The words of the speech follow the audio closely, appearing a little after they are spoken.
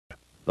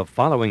The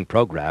following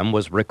program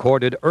was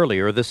recorded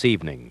earlier this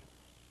evening.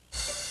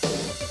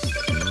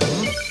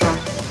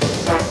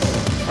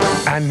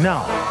 And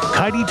now,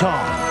 Heidi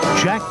Tom,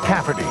 Jack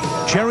Cafferty,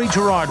 Jerry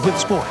Gerard with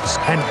sports,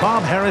 and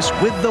Bob Harris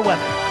with the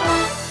weather.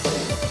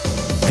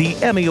 The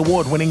Emmy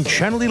Award-winning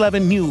Channel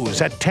 11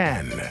 News at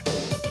 10.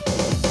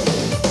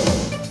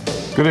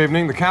 Good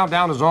evening. The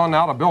countdown is on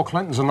now to Bill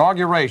Clinton's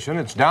inauguration.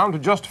 It's down to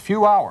just a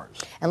few hours.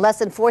 In less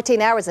than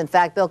 14 hours, in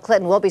fact, Bill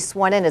Clinton will be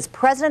sworn in as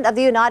President of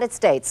the United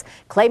States,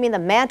 claiming the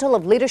mantle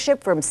of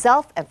leadership for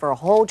himself and for a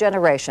whole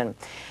generation.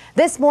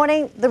 This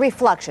morning, the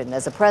reflection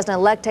as the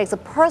president-elect takes a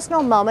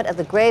personal moment at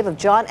the grave of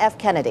John F.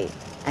 Kennedy.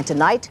 And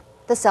tonight,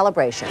 the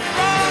celebration.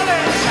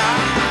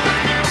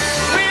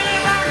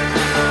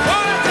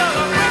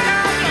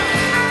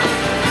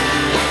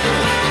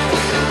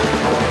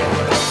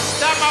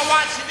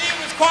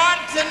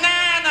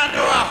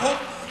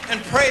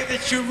 And pray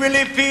that you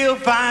really feel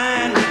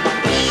fine.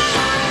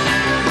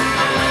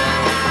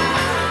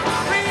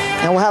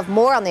 And we'll have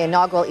more on the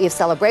inaugural Eve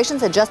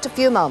celebrations in just a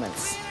few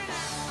moments.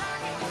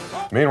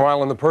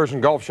 Meanwhile, in the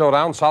Persian Gulf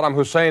showdown, Saddam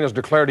Hussein has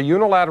declared a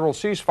unilateral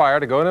ceasefire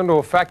to go into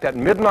effect at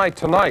midnight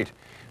tonight.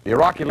 The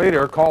Iraqi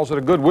leader calls it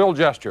a goodwill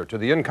gesture to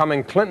the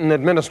incoming Clinton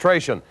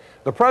administration.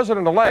 The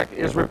president-elect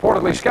is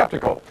reportedly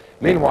skeptical.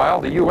 Meanwhile,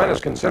 the UN is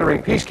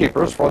considering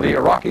peacekeepers for the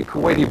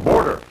Iraqi-Kuwaiti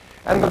border.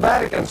 And the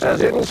Vatican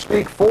says it will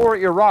speak for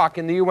Iraq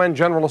in the UN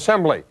General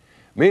Assembly.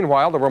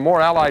 Meanwhile, there were more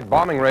Allied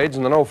bombing raids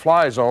in the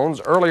no-fly zones.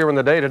 Earlier in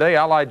the day today,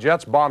 Allied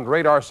jets bombed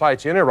radar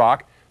sites in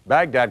Iraq.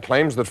 Baghdad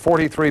claims that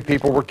 43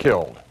 people were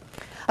killed.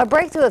 A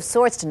breakthrough of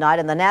sorts tonight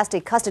in the nasty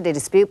custody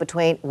dispute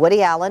between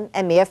Woody Allen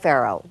and Mia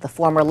Farrow. The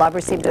former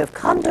lovers seem to have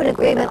come to an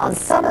agreement on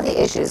some of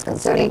the issues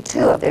concerning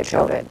two of their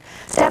children.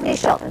 Stephanie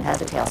Shelton has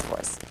details for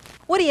us.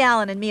 Woody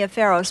Allen and Mia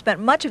Farrow spent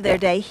much of their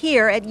day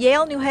here at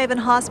Yale New Haven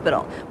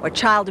Hospital, where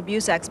child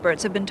abuse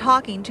experts have been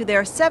talking to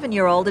their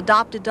 7-year-old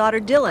adopted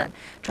daughter Dylan,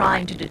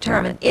 trying to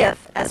determine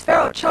if, as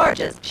Farrow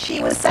charges,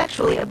 she was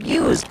sexually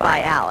abused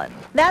by Allen.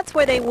 That's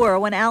where they were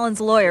when Allen's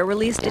lawyer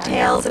released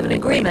details of an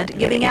agreement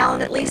giving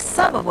Allen at least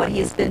some of what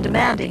he's been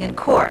demanding in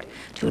court: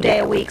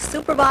 2-day-a-week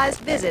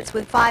supervised visits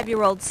with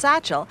 5-year-old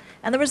Satchel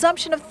and the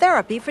resumption of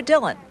therapy for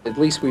Dylan. At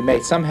least we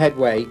made some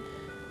headway.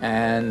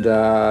 And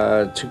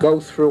to go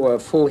through a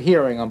full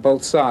hearing on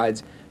both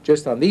sides,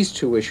 just on these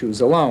two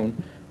issues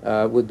alone,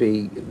 would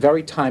be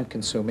very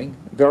time-consuming,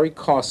 very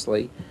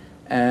costly,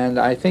 and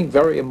I think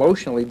very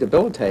emotionally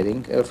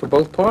debilitating for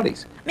both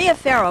parties. Mia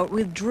Farrow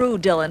withdrew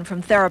Dylan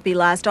from therapy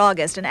last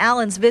August, and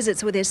Allen's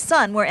visits with his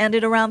son were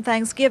ended around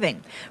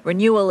Thanksgiving.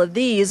 Renewal of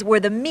these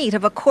were the meat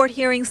of a court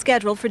hearing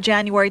scheduled for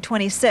January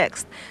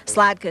 26th.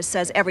 Sladkus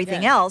says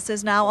everything else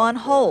is now on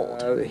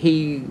hold.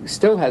 He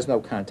still has no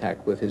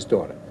contact with his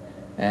daughter.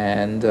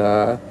 And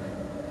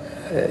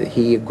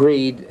he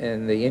agreed,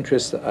 in the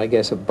interest, I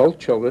guess, of both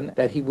children,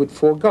 that he would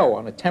forego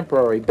on a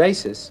temporary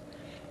basis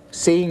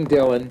seeing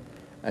Dylan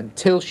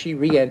until she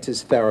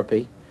re-enters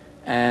therapy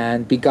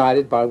and be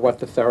guided by what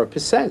the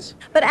therapist says.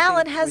 But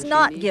Allen has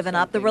not given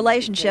up the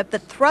relationship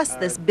that thrust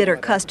this bitter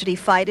custody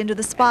fight into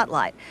the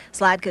spotlight.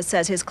 Sladkus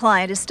says his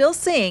client is still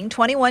seeing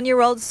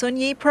 21-year-old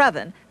Sunyi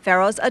Previn,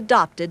 Farrow's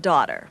adopted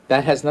daughter.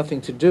 That has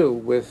nothing to do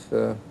with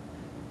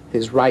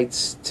his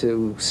rights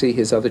to see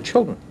his other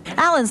children.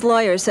 Allen's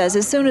lawyer says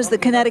as soon as the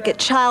Connecticut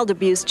child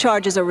abuse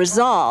charges are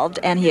resolved,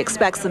 and he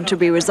expects them to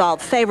be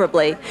resolved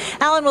favorably,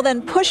 Allen will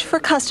then push for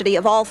custody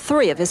of all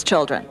 3 of his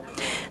children.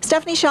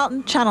 Stephanie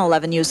Shelton, Channel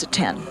 11 News at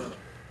 10.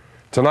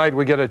 Tonight,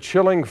 we get a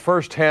chilling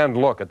first-hand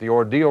look at the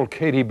ordeal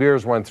Katie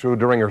Beers went through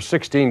during her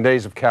 16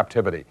 days of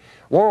captivity.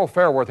 Laurel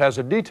Fairworth has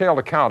a detailed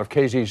account of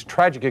Casey's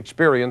tragic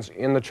experience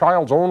in the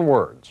child's own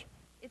words.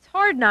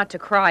 Hard not to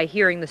cry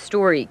hearing the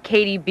story,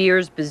 Katie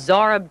Beers'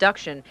 bizarre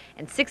abduction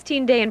and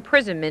 16-day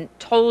imprisonment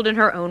told in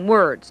her own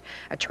words.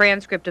 A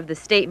transcript of the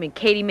statement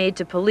Katie made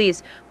to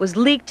police was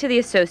leaked to the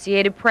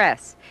Associated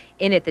Press.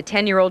 In it, the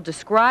 10-year-old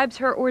describes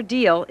her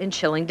ordeal in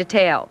chilling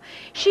detail.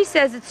 She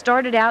says it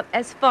started out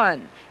as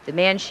fun. The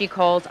man she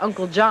calls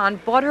Uncle John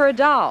bought her a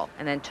doll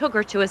and then took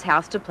her to his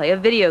house to play a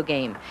video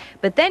game.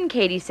 But then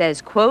Katie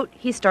says, quote,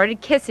 he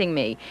started kissing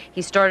me.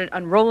 He started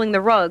unrolling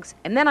the rugs,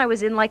 and then I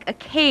was in like a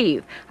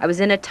cave. I was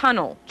in a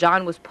tunnel.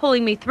 John was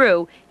pulling me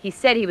through. He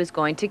said he was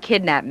going to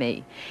kidnap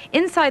me.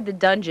 Inside the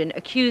dungeon,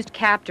 accused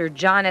captor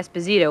John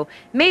Esposito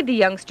made the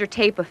youngster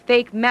tape a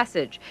fake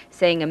message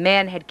saying a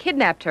man had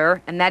kidnapped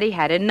her and that he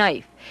had a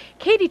knife.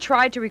 Katie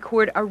tried to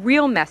record a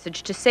real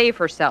message to save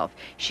herself.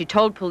 She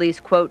told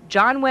police, quote,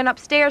 John went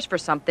upstairs for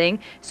something,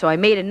 so I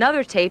made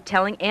another tape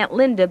telling Aunt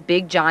Linda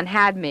Big John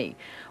had me.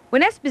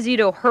 When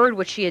Esposito heard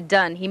what she had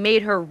done, he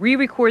made her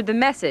re-record the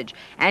message,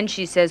 and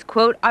she says,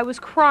 quote, I was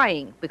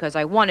crying because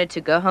I wanted to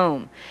go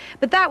home.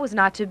 But that was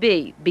not to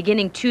be.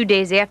 Beginning 2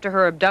 days after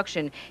her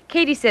abduction,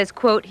 Katie says,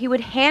 quote, he would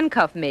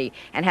handcuff me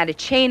and had a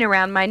chain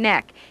around my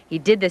neck. He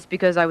did this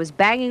because I was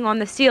banging on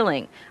the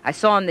ceiling. I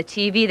saw on the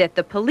TV that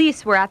the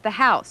police were at the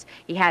house.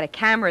 He had a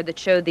camera that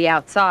showed the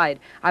outside.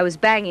 I was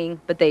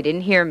banging, but they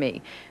didn't hear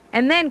me.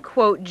 And then,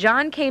 quote,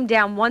 John came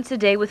down once a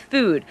day with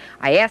food.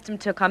 I asked him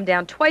to come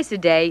down twice a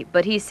day,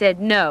 but he said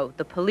no,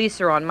 the police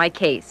are on my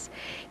case.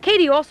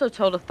 Katie also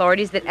told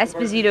authorities that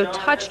Esposito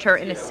touched her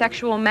in a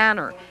sexual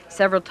manner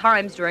several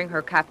times during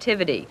her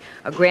captivity.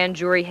 A grand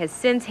jury has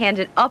since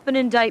handed up an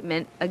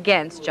indictment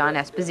against John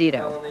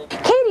Esposito.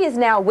 Katie is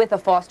now with a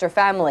foster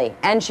family,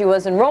 and she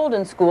was enrolled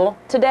in school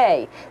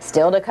today.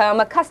 Still to come,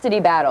 a custody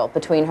battle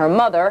between her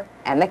mother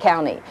and the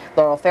county.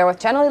 Laurel Fair with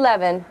Channel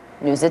 11,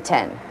 News at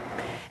 10.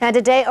 And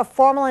today, a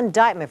formal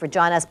indictment for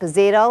John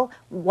Esposito.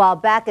 While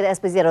back at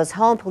Esposito's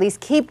home, police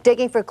keep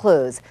digging for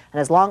clues. And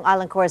as Long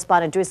Island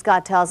correspondent Drew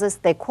Scott tells us,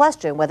 they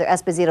question whether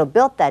Esposito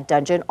built that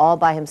dungeon all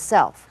by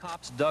himself.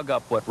 Cops dug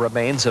up what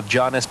remains of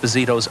John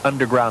Esposito's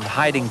underground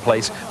hiding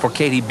place for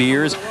Katie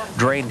Beers,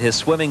 drained his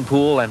swimming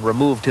pool, and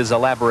removed his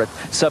elaborate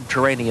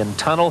subterranean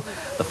tunnel.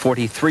 The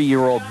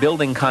 43-year-old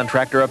building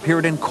contractor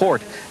appeared in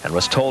court and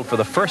was told for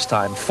the first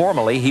time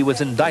formally he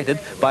was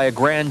indicted by a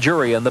grand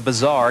jury in the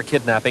bizarre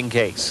kidnapping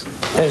case.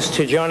 As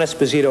to John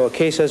Esposito, a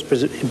case has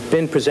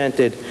been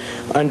presented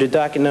under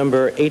docket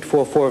number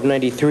 844 of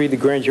 93. The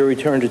grand jury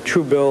returned a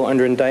true bill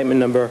under indictment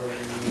number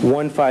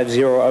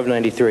 150 of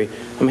 93.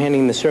 I'm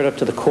handing the cert up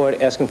to the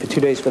court, asking for 2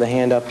 days for the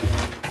hand-up.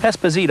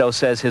 Esposito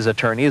says his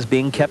attorney is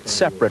being kept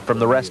separate from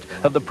the rest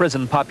of the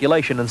prison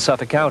population in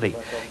Suffolk County.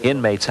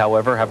 Inmates,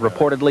 however, have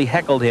reportedly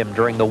heckled him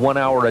during the 1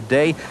 hour a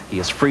day he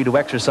is free to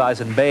exercise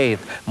and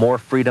bathe, more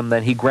freedom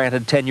than he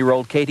granted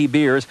 10-year-old Katie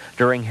Beers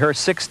during her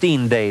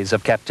 16 days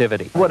of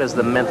captivity. What is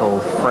the mental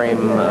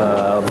frame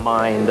of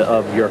mind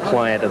of your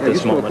client at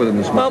this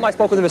moment? Well, I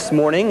spoke with him this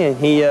morning, and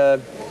he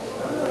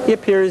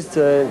appears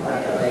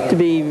to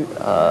be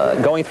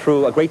going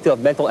through a great deal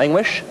of mental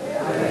anguish.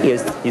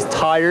 He's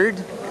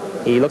tired.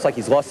 He looks like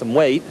he's lost some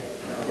weight.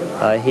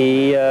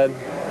 He's having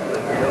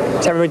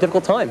a very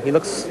difficult time. He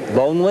looks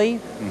lonely.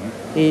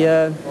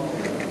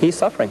 He's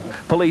suffering.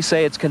 Police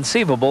say it's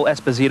conceivable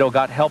Esposito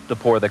got help to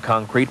pour the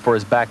concrete for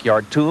his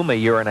backyard tomb a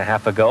year and a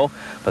half ago,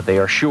 but they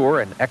are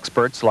sure, and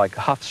experts like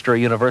Hofstra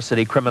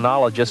University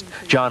criminologist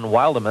John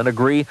Wilderman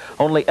agree,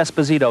 only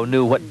Esposito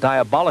knew what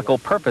diabolical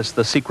purpose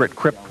the secret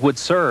crypt would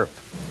serve.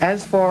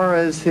 As far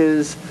as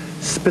his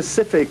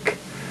specific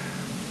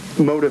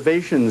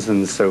motivations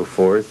and so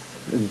forth,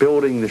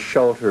 building the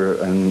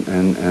shelter and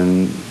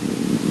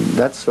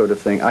that sort of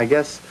thing, I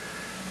guess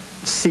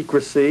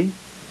secrecy,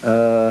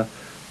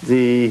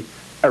 the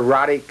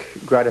erotic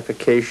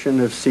gratification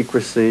of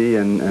secrecy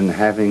and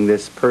having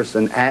this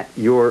person at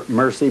your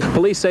mercy.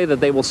 Police say that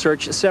they will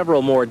search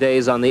several more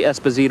days on the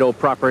Esposito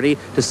property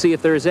to see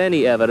if there's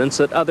any evidence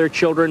that other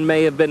children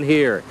may have been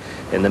here.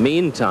 In the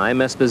meantime,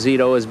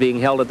 Esposito is being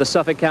held at the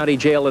Suffolk County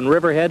Jail in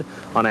Riverhead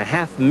on a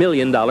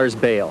 $500,000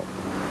 bail.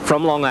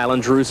 From Long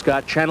Island, Drew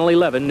Scott, Channel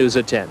 11, News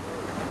at 10.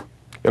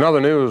 In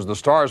other news, the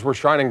stars were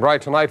shining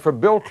bright tonight for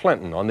Bill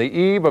Clinton on the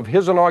eve of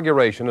his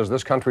inauguration as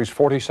this country's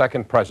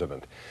 42nd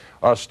president.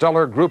 A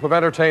stellar group of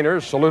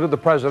entertainers saluted the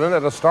president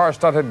at a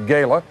star-studded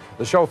gala.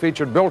 The show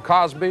featured Bill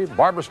Cosby,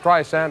 Barbra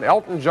Streisand,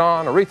 Elton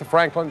John, Aretha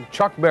Franklin,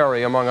 Chuck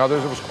Berry, among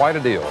others. It was quite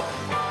a deal.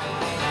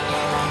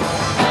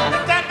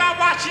 That by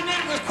watching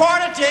it was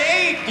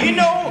 7:45. You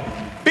know,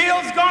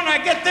 Bill's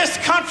gonna get this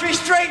country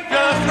straight,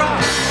 Bluff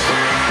Rock.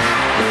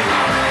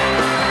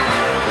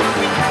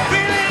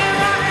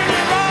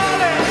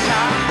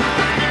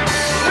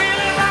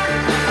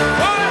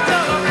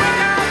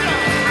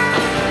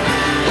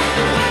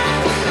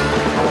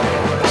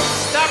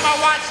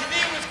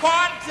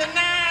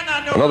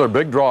 Another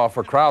big draw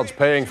for crowds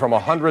paying from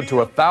 $100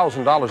 to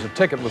 $1,000 a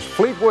ticket was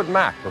Fleetwood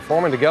Mac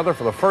performing together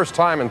for the first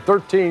time in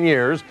 13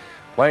 years,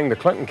 playing the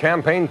Clinton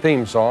campaign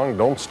theme song,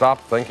 Don't Stop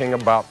Thinking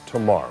About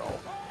Tomorrow.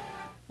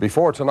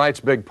 Before tonight's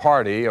big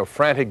party, a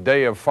frantic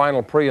day of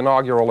final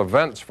pre-inaugural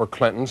events for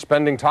Clinton,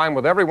 spending time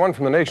with everyone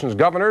from the nation's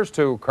governors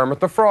to Kermit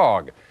the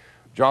Frog.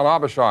 John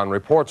Abishan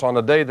reports on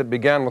a day that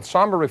began with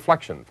somber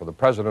reflection for the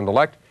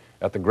president-elect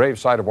at the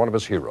gravesite of one of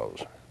his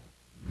heroes.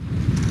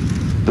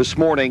 This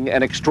morning,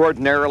 an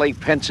extraordinarily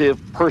pensive,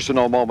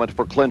 personal moment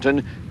for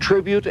Clinton,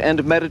 tribute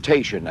and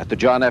meditation at the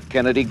John F.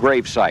 Kennedy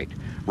gravesite,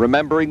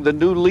 remembering the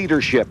new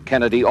leadership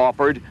Kennedy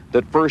offered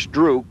that first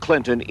drew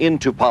Clinton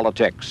into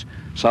politics.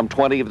 Some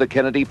 20 of the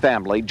Kennedy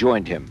family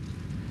joined him.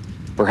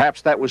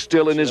 Perhaps that was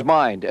still in his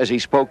mind as he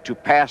spoke to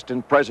past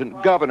and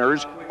present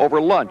governors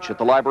over lunch at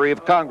the Library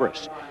of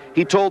Congress.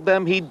 He told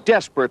them he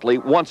desperately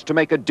wants to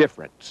make a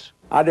difference.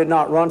 I did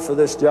not run for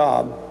this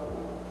job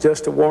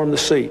just to warm the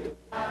seat.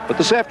 But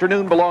this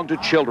afternoon belonged to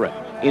children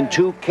in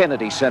 2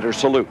 Kennedy Center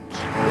salutes.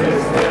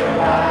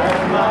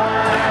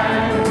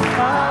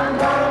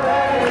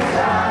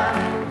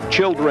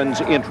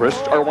 Children's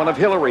interests are one of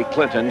Hillary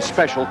Clinton's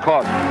special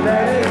causes.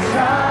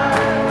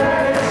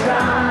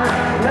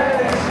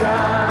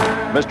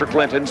 Mr.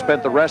 Clinton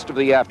spent the rest of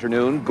the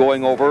afternoon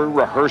going over,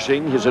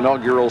 rehearsing his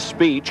inaugural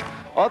speech.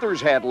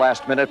 Others had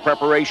last-minute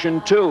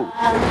preparation, too.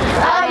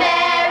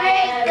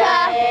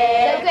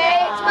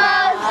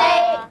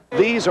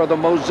 These are the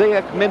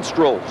Mosaic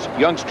Minstrels,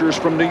 youngsters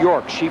from New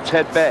York,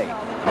 Sheepshead Bay.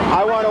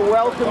 I want to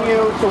welcome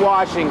you to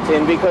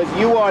Washington because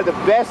you are the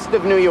best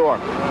of New York.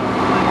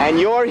 And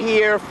you're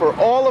here for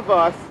all of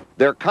us.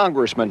 Their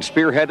congressman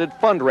spearheaded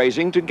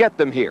fundraising to get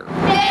them here.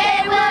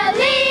 They will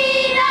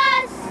lead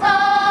us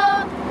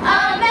all.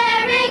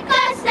 America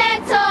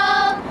stands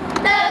tall.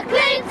 The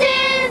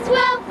Clintons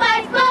will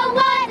fight for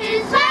what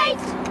is right.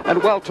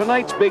 And while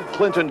tonight's big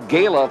Clinton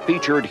gala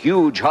featured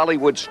huge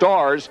Hollywood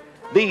stars,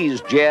 these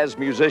jazz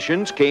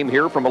musicians came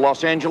here from a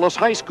Los Angeles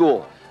high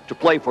school to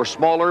play for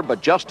smaller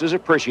but just as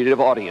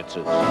appreciative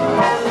audiences.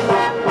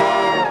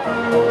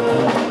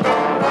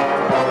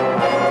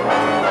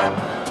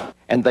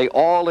 And they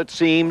all, it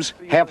seems,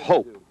 have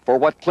hope for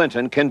what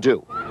Clinton can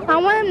do. I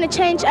want him to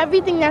change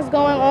everything that's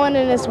going on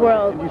in this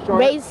world.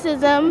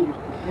 Racism,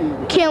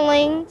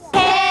 killings.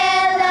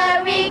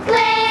 Hillary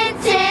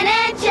Clinton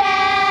and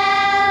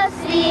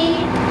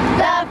Chelsea,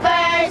 the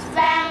first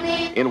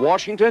family. In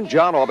Washington,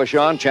 John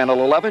Aubuchon,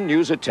 Channel 11,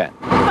 News at 10.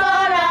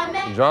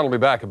 John will be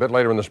back a bit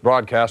later in this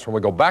broadcast when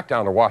we go back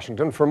down to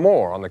Washington for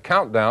more on the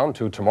countdown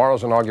to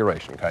tomorrow's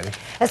inauguration. Katie?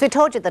 As we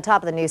told you at the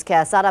top of the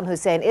newscast, Saddam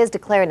Hussein is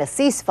declaring a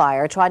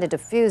ceasefire, trying to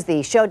defuse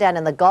the showdown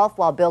in the Gulf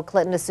while Bill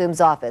Clinton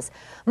assumes office.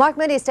 Mark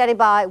Moody is standing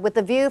by with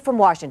the view from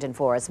Washington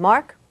for us.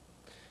 Mark?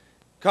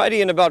 Heidi,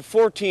 in about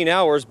 14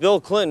 hours, Bill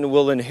Clinton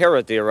will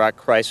inherit the Iraq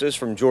crisis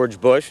from George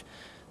Bush.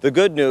 The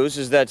good news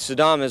is that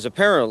Saddam has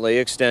apparently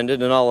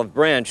extended an olive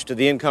branch to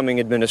the incoming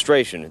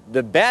administration.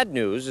 The bad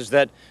news is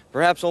that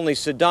perhaps only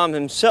Saddam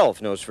himself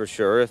knows for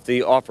sure if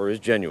the offer is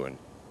genuine.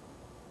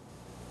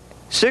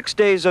 6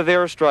 days of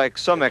airstrikes,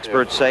 some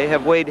experts say,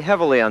 have weighed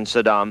heavily on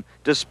Saddam,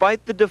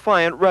 despite the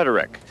defiant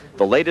rhetoric.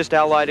 The latest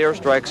Allied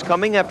airstrikes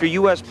coming after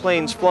U.S.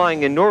 planes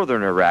flying in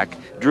northern Iraq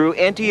drew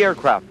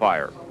anti-aircraft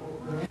fire.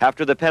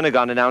 After the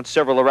Pentagon announced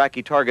several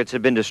Iraqi targets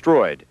had been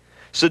destroyed,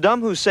 Saddam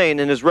Hussein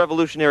and his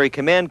Revolutionary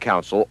Command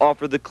Council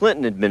offered the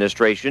Clinton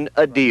administration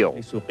a deal.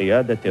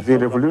 The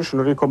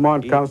Revolutionary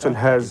Command Council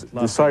has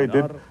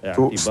decided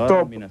to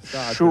stop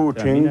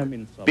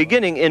shooting.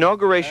 Beginning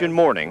inauguration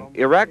morning,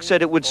 Iraq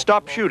said it would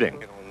stop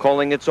shooting,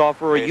 calling its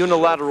offer a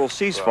unilateral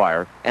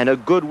ceasefire and a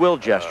goodwill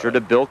gesture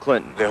to Bill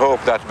Clinton. The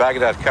hope that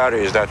Baghdad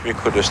carries that we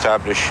could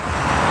establish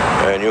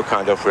a new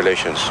kind of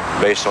relations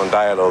based on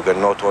dialogue and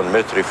not on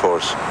military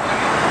force.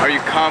 Are you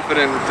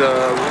confident?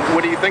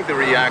 What do you think the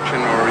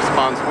reaction or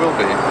response will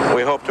be?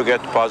 We hope to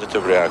get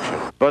positive reaction.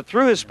 But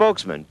through his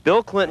spokesman,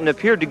 Bill Clinton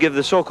appeared to give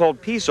the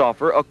so-called peace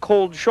offer a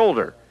cold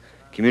shoulder.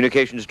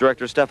 Communications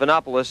Director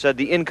Stephanopoulos said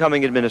the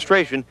incoming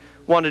administration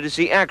wanted to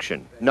see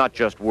action, not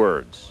just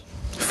words.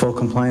 Full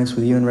compliance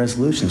with UN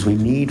resolutions. We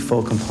need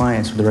full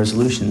compliance with the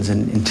resolutions,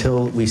 and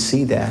until we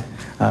see that,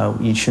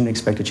 you shouldn't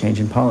expect a change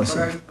in policy.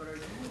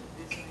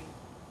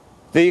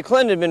 The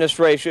Clinton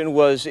administration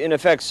was, in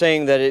effect,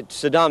 saying that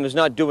Saddam is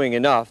not doing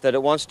enough, that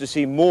it wants to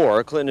see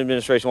more. Clinton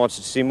administration wants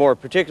to see more,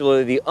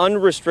 particularly the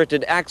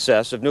unrestricted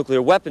access of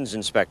nuclear weapons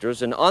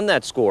inspectors. And on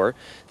that score,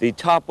 the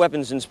top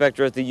weapons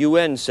inspector at the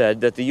UN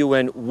said that the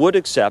UN would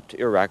accept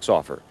Iraq's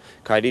offer.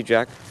 Kaidi,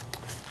 Jack?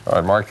 All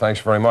right, Mark, thanks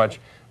very much.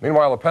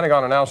 Meanwhile, the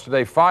Pentagon announced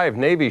today 5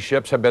 Navy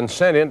ships have been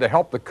sent in to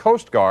help the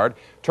Coast Guard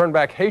turn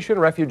back Haitian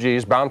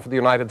refugees bound for the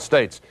United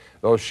States.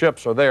 Those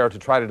ships are there to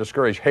try to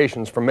discourage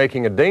Haitians from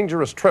making a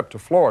dangerous trip to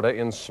Florida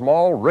in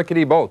small,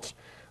 rickety boats.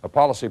 A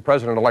policy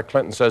President-elect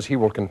Clinton says he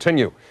will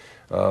continue.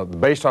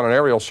 Based on an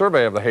aerial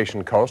survey of the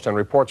Haitian coast and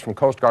reports from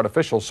Coast Guard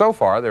officials so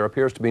far, there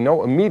appears to be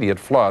no immediate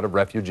flood of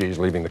refugees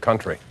leaving the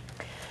country.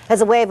 As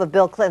a wave of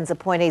Bill Clinton's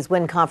appointees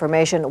win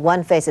confirmation,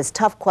 one faces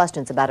tough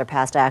questions about her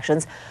past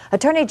actions.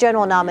 Attorney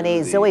General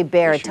nominee Zoe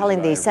Baird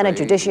telling the Senate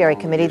Judiciary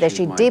Committee that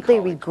she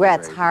deeply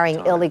regrets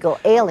hiring illegal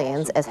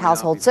aliens as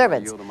household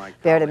servants.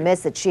 Baird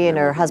admits that she and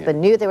her husband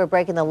knew they were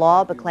breaking the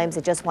law, but claims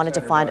they just wanted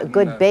to find a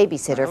good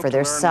babysitter for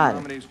their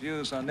son.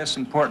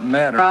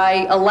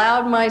 I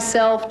allowed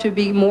myself to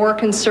be more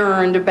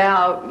concerned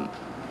about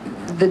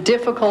the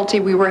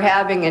difficulty we were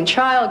having in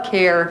child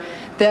care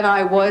than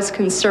I was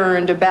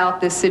concerned about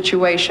this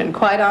situation.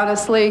 Quite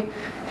honestly,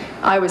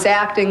 I was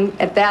acting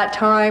at that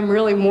time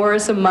really more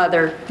as a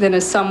mother than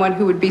as someone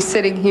who would be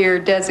sitting here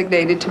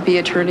designated to be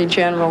Attorney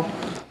General.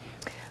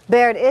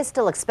 Baird is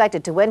still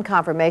expected to win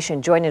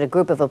confirmation, joining a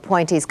group of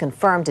appointees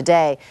confirmed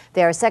today.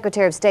 They are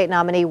Secretary of State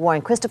nominee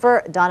Warren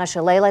Christopher, Donna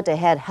Shalala to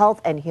head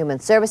Health and Human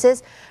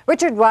Services,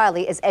 Richard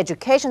Riley as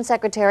Education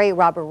Secretary,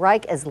 Robert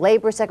Reich as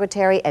Labor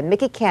Secretary, and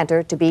Mickey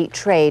Cantor to be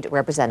Trade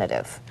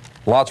Representative.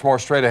 Lots more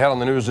straight ahead on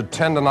the news at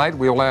 10 tonight.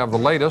 We'll have the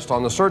latest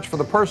on the search for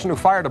the person who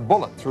fired a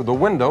bullet through the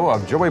window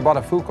of Joey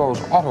Buttafuoco's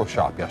auto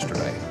shop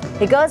yesterday.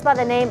 He goes by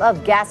the name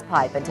of Gas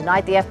Pipe, and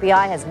tonight the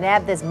FBI has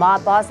nabbed this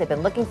mob boss they've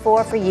been looking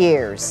for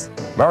years.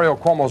 Mario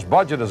Cuomo's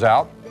budget is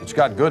out. It's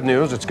got good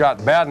news, it's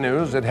got bad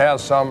news, it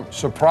has some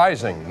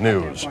surprising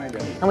news.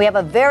 And we have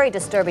a very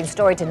disturbing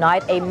story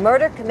tonight, a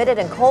murder committed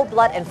in cold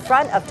blood in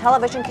front of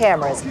television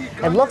cameras.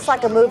 It looks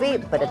like a movie,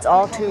 but it's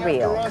all too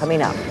real.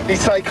 Coming up.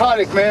 He's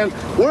psychotic, man.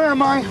 Where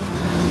am I?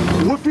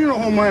 What funeral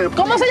home am I at?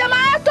 ¿Cómo se llama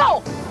esto?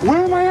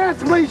 Where am I at?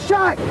 Somebody's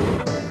shot.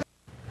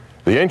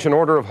 The Ancient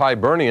Order of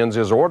Hibernians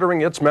is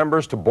ordering its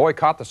members to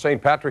boycott the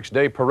St. Patrick's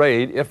Day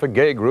parade if a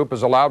gay group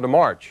is allowed to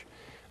march.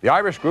 The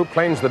Irish group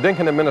claims the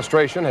Dinkin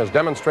administration has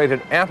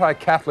demonstrated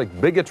anti-Catholic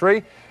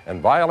bigotry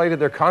and violated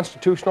their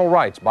constitutional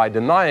rights by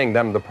denying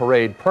them the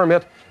parade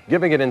permit,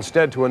 giving it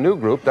instead to a new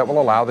group that will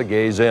allow the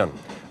gays in.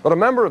 But a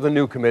member of the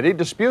new committee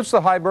disputes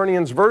the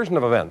Hibernians' version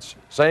of events,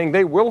 saying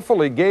they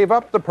willfully gave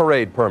up the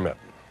parade permit.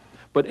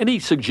 But any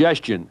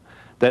suggestion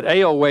that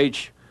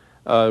AOH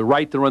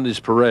right to run this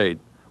parade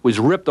was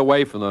ripped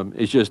away from them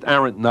is just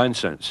arrant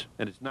nonsense,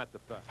 and it's not the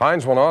fact.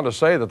 Hines went on to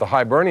say that the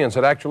Hibernians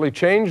had actually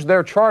changed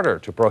their charter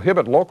to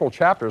prohibit local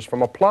chapters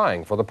from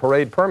applying for the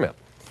parade permit.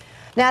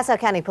 Nassau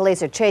County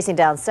Police are chasing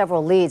down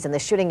several leads in the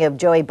shooting of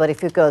Joey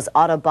Buttafuoco's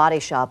auto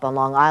body shop on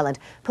Long Island.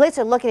 Police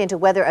are looking into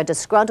whether a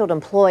disgruntled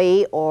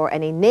employee or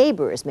any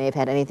neighbors may have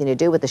had anything to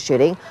do with the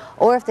shooting,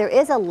 or if there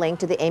is a link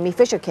to the Amy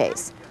Fisher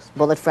case.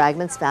 Bullet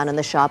fragments found in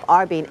the shop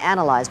are being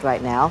analyzed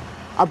right now.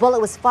 A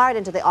bullet was fired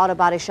into the auto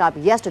body shop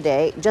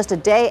yesterday, just a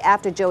day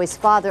after Joey's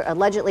father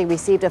allegedly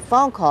received a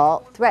phone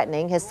call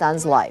threatening his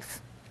son's life.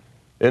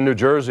 In New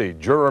Jersey,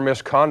 juror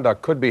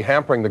misconduct could be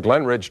hampering the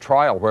Glen Ridge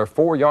trial, where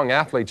 4 young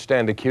athletes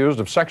stand accused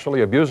of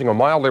sexually abusing a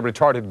mildly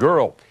retarded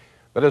girl.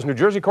 But as New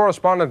Jersey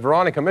correspondent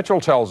Veronica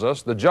Mitchell tells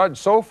us, the judge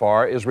so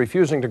far is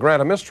refusing to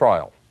grant a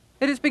mistrial.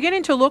 It is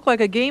beginning to look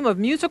like a game of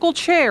musical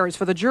chairs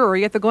for the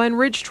jury at the Glen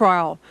Ridge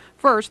trial.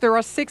 First, there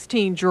are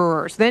 16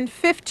 jurors, then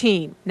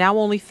 15. Now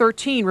only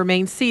 13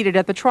 remain seated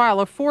at the trial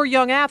of 4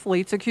 young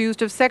athletes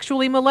accused of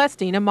sexually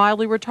molesting a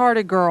mildly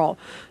retarded girl.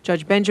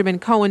 Judge Benjamin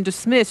Cohen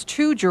dismissed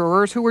 2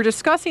 jurors who were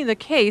discussing the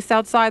case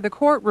outside the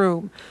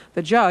courtroom.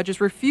 The judge is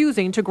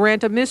refusing to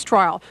grant a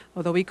mistrial,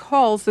 although he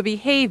calls the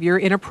behavior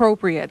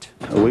inappropriate.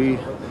 We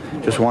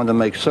just wanted to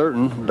make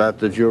certain that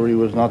the jury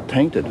was not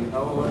tainted,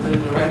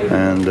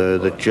 and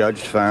the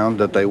judge found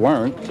that they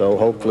weren't, so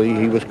hopefully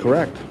he was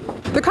correct.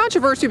 The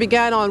controversy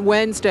began on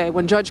Wednesday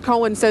when Judge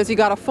Cohen says he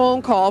got a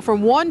phone call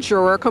from one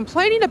juror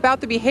complaining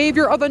about the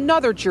behavior of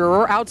another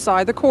juror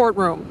outside the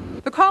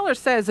courtroom. The caller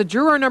says that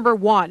juror number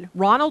 1,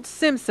 Ronald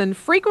Simpson,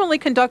 frequently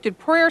conducted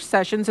prayer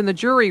sessions in the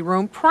jury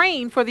room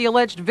praying for the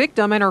alleged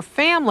victim and her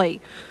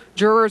family.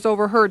 Jurors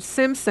overheard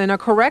Simpson, a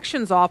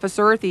corrections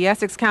officer at the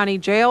Essex County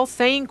Jail,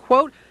 saying,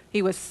 quote,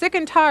 he was sick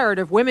and tired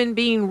of women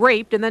being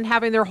raped and then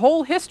having their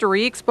whole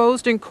history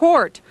exposed in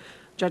court.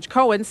 Judge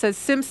Cohen says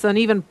Simpson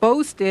even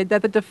boasted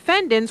that the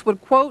defendants would,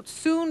 quote,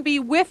 soon be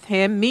with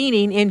him,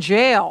 meaning in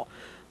jail.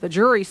 The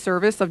jury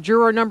service of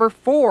juror number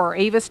 4,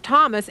 Avis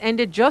Thomas,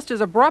 ended just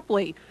as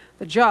abruptly.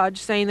 The judge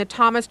saying that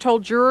Thomas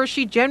told jurors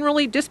she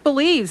generally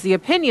disbelieves the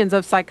opinions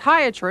of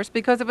psychiatrists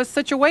because of a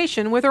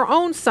situation with her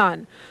own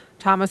son.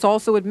 Thomas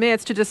also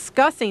admits to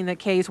discussing the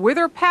case with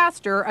her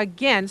pastor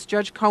against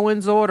Judge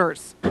Cohen's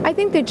orders. I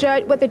think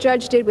what the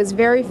judge did was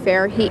very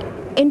fair. He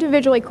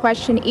individually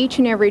questioned each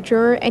and every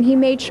juror, and he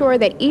made sure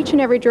that each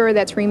and every juror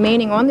that's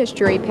remaining on this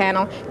jury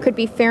panel could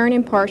be fair and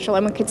impartial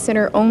and would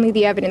consider only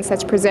the evidence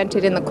that's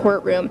presented in the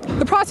courtroom.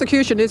 The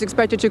prosecution is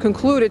expected to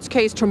conclude its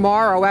case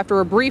tomorrow after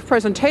a brief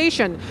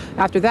presentation.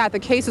 After that, the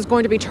case is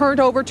going to be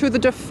turned over to the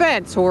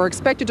defense, who are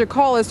expected to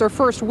call as their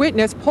first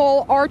witness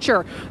Paul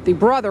Archer, the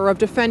brother of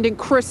defendant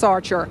Chris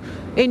Archer.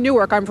 In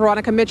Newark, I'm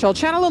Veronica Mitchell,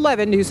 Channel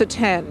 11 News at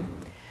 10.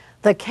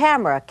 The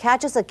camera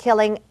catches a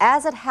killing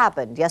as it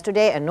happened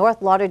yesterday in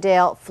North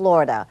Lauderdale,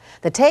 Florida.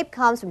 The tape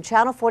comes from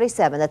Channel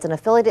 47, that's an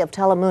affiliate of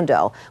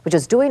Telemundo, which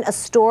is doing a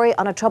story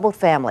on a troubled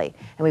family.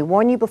 And we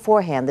warn you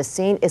beforehand, the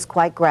scene is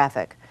quite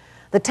graphic.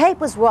 The tape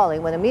was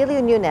rolling when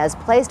Emilio Nunez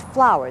placed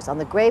flowers on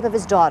the grave of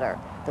his daughter.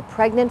 The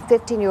pregnant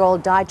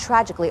 15-year-old died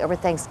tragically over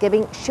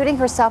Thanksgiving, shooting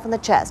herself in the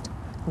chest.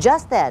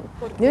 Just then,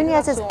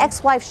 Nunez's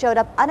ex-wife showed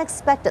up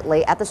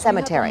unexpectedly at the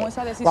cemetery.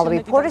 While the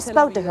reporter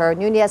spoke to her,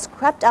 Nunez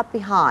crept up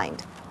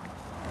behind.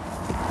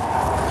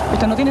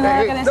 No,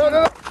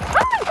 no.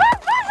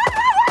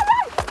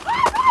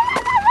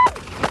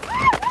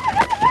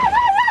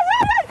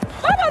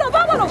 ¡Vámonos,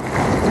 vámonos!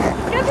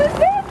 ¿Qué tú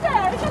hiciste?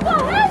 ¿Qué tú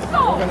has hecho?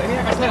 Lo que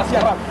tenía que hacer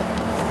hacía rato.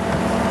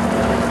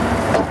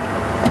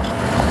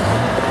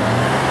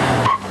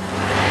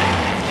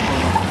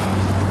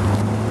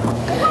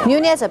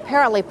 Nunez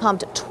apparently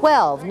pumped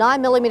 12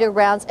 9mm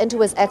rounds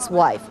into his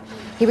ex-wife.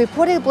 He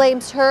reportedly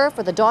blames her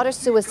for the daughter's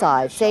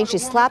suicide, saying she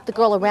slapped the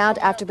girl around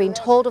after being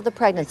told of the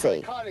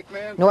pregnancy.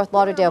 North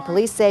Lauderdale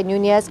police say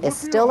Nunez is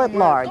still at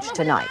large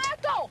tonight.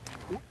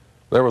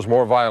 There was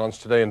more violence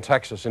today in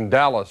Texas. In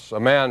Dallas, a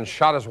man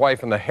shot his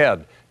wife in the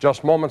head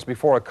just moments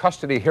before a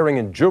custody hearing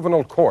in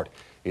juvenile court.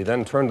 He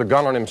then turned the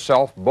gun on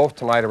himself. Both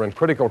tonight are in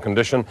critical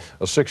condition.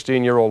 A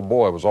 16-year-old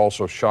boy was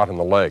also shot in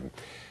the leg.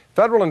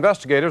 Federal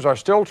investigators are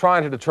still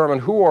trying to determine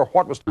who or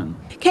what was done.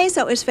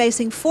 Queso is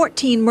facing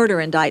 14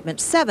 murder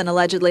indictments. 7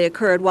 allegedly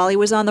occurred while he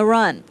was on the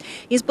run.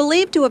 He's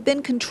believed to have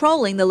been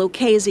controlling the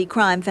Lucchese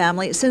crime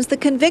family since the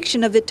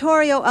conviction of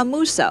Vittorio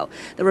Amuso,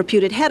 the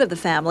reputed head of the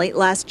family,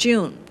 last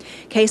June.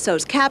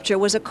 Queso's capture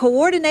was a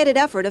coordinated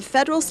effort of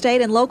federal,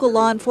 state, and local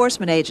law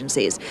enforcement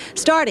agencies,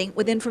 starting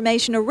with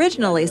information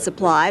originally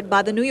supplied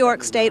by the New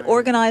York State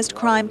Organized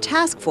Crime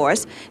Task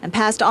Force and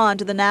passed on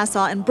to the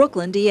Nassau and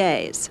Brooklyn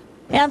DAs.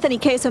 Anthony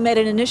Queso made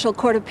an initial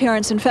court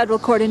appearance in federal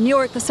court in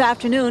Newark this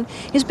afternoon.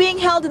 He's being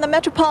held in the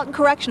Metropolitan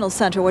Correctional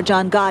Center where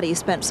John Gotti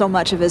spent so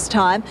much of his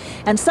time.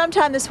 And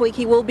sometime this week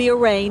he will be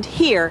arraigned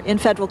here in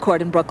federal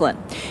court in Brooklyn.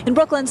 In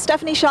Brooklyn,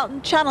 Stephanie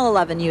Shelton, Channel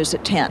 11 News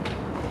at 10.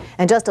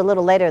 And just a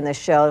little later in this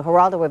show,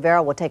 Geraldo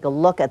Rivera will take a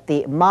look at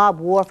the mob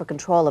war for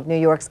control of New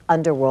York's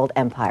underworld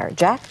empire.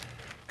 Jack?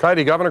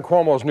 Katie, Governor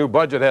Cuomo's new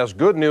budget has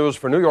good news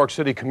for New York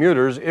City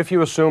commuters if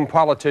you assume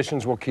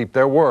politicians will keep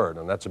their word,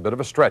 and that's a bit of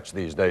a stretch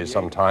these days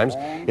sometimes.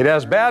 It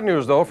has bad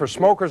news, though, for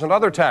smokers and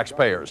other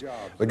taxpayers.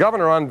 The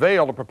governor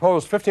unveiled a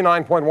proposed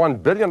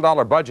 $59.1 billion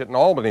budget in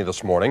Albany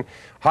this morning.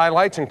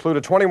 Highlights include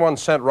a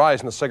 21-cent rise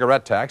in the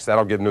cigarette tax.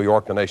 That'll give New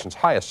York the nation's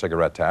highest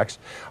cigarette tax.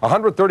 A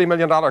 $130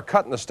 million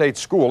cut in the state's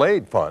school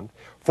aid fund.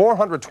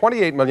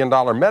 $428 million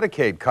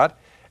Medicaid cut.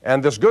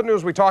 And this good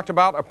news we talked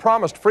about, a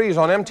promised freeze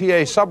on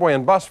MTA, subway,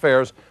 and bus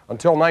fares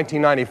until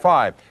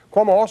 1995.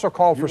 Cuomo also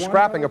called for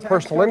scrapping a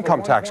personal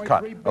income tax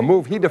cut, a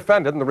move he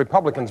defended and the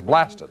Republicans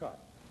blasted.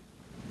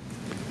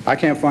 I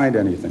can't find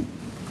anything,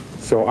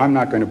 so I'm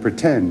not going to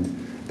pretend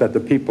that the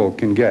people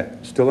can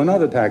get still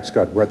another tax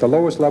cut. We're at the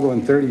lowest level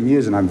in 30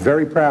 years, and I'm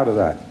very proud of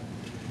that.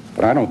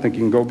 But I don't think you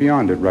can go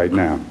beyond it right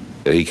now.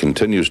 He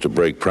continues to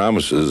break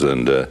promises,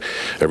 and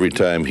every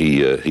time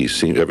he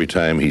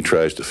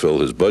tries to fill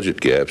his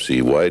budget gaps,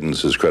 he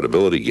widens his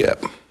credibility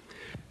gap.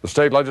 The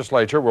state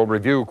legislature will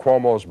review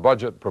Cuomo's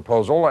budget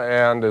proposal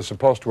and is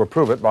supposed to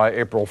approve it by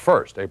April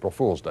 1st, April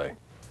Fool's Day.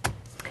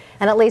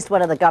 And at least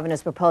one of the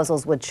governor's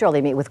proposals would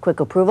surely meet with quick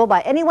approval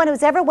by anyone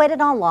who's ever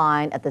waited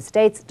online at the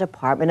state's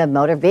Department of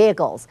Motor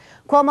Vehicles.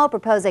 Cuomo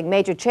proposing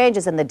major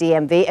changes in the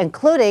DMV,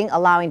 including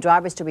allowing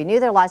drivers to renew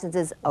their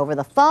licenses over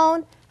the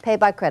phone, pay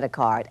by credit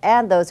card,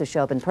 and those who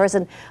show up in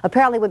person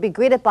apparently would be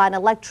greeted by an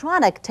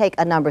electronic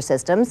take-a-number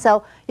system,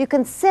 so you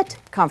can sit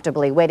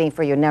comfortably waiting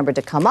for your number to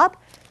come up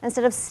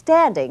instead of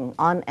standing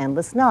on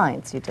endless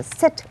lines. You just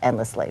sit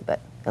endlessly,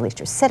 but at least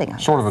you're sitting on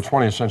it. Sort of a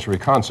 20th century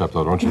concept,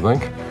 though, don't you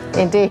think?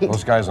 Indeed.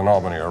 Those guys in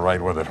Albany are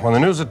right with it. When the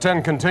News at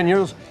 10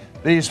 continues,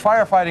 these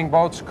firefighting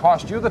boats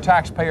cost you, the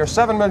taxpayer,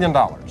 $7 million.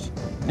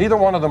 Neither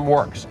one of them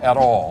works at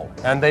all,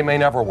 and they may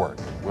never work.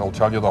 We'll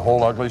tell you the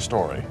whole ugly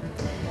story.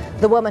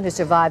 The woman who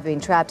survived being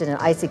trapped in an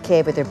icy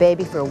cave with her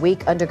baby for a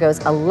week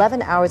undergoes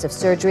 11 hours of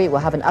surgery. We'll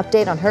have an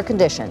update on her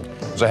condition.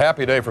 It's a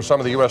happy day for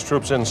some of the U.S.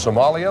 troops in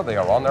Somalia. They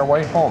are on their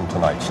way home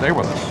tonight. Stay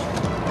with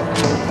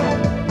us.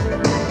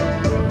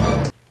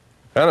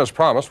 And as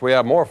promised, we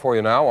have more for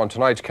you now on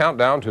tonight's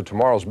countdown to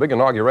tomorrow's big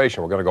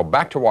inauguration. We're going to go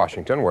back to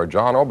Washington, where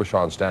John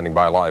Obishon's standing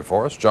by live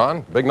for us.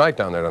 John, big night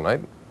down there tonight.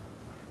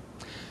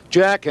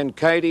 Jack and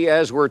Katie,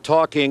 as we're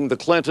talking, the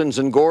Clintons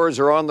and Gores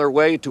are on their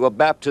way to a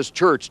Baptist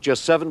church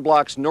just 7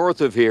 blocks north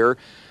of here,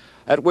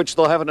 at which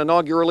they'll have an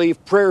inaugural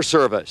eve prayer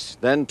service.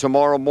 Then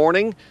tomorrow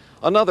morning,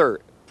 another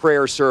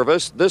prayer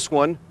service, this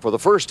one for the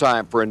first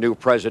time for a new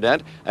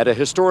president, at a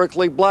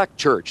historically black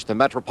church, the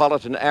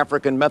Metropolitan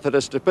African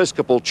Methodist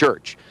Episcopal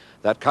Church.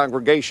 That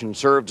congregation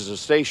served as a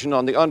station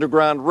on the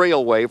Underground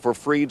Railway for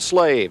freed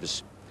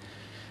slaves.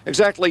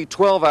 Exactly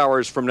 12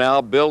 hours from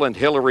now, Bill and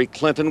Hillary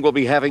Clinton will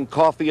be having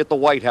coffee at the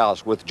White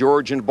House with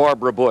George and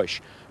Barbara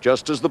Bush,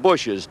 just as the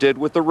Bushes did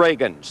with the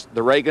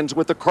Reagans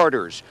with the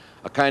Carters,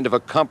 a kind of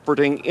a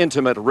comforting,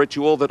 intimate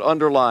ritual that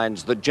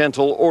underlines the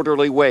gentle,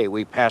 orderly way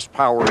we pass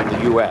power in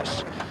the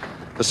U.S.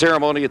 The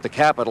ceremony at the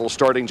Capitol,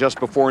 starting just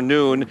before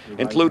noon,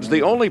 includes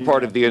the only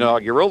part of the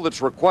inaugural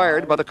that's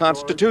required by the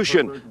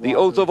Constitution, the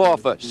oath of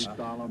office.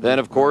 Then,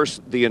 of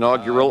course, the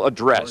inaugural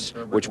address,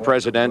 which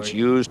presidents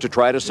use to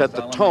try to set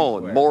the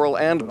tone, moral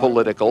and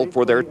political,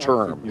 for their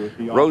term.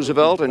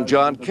 Roosevelt and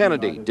John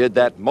Kennedy did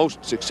that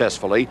most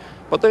successfully,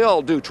 but they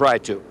all do try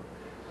to.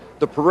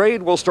 The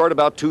parade will start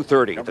about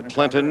 2:30. The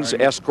Clintons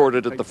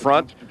escorted at the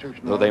front,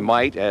 though they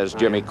might, as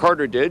Jimmy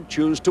Carter did,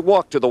 choose to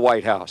walk to the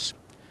White House.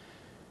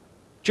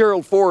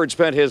 Gerald Ford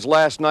spent his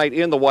last night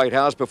in the White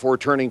House before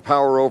turning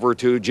power over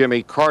to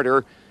Jimmy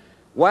Carter,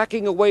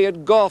 whacking away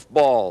at golf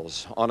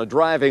balls on a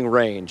driving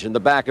range in the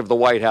back of the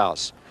White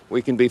House.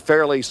 We can be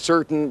fairly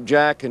certain,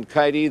 Jack and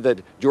Katie,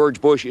 that George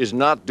Bush is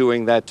not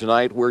doing that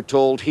tonight. We're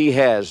told he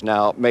has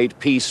now made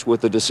peace with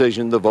the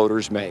decision the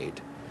voters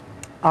made.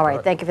 All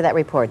right, thank you for that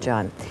report,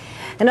 John.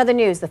 In other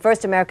news, the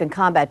first American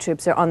combat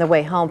troops are on their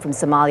way home from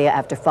Somalia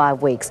after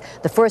 5 weeks.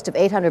 The first of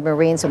 800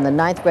 Marines from the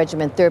 9th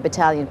Regiment, 3rd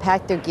Battalion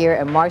packed their gear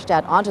and marched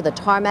out onto the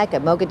tarmac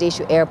at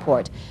Mogadishu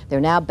Airport. They're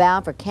now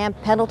bound for Camp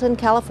Pendleton,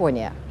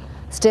 California.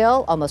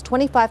 Still, almost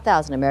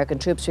 25,000 American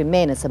troops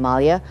remain in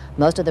Somalia,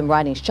 most of them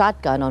riding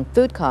shotgun on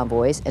food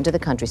convoys into the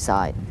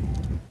countryside.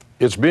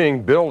 It's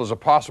being billed as a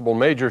possible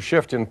major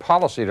shift in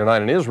policy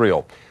tonight in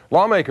Israel.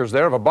 Lawmakers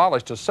there have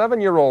abolished a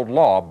 7-year-old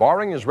law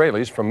barring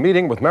Israelis from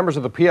meeting with members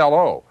of the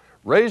PLO,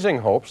 raising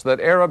hopes that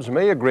Arabs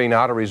may agree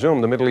now to resume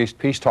the Middle East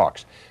peace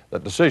talks.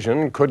 That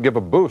decision could give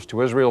a boost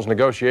to Israel's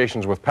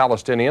negotiations with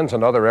Palestinians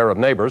and other Arab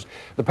neighbors.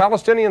 The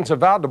Palestinians have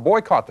vowed to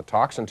boycott the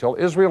talks until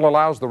Israel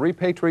allows the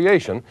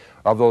repatriation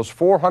of those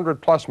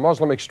 400-plus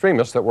Muslim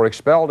extremists that were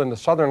expelled into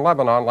southern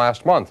Lebanon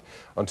last month.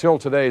 Until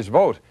today's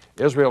vote,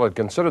 Israel had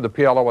considered the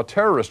PLO a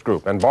terrorist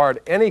group and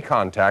barred any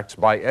contacts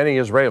by any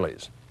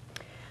Israelis.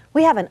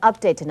 We have an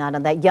update tonight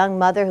on that young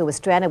mother who was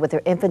stranded with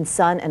her infant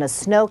son in a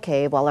snow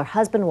cave while her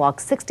husband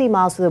walked 60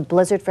 miles through the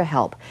blizzard for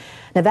help.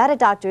 Nevada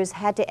doctors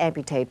had to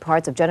amputate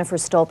parts of Jennifer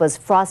Stolpa's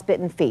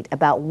frostbitten feet,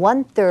 about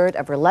 1/3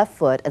 of her left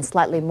foot and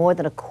slightly more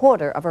than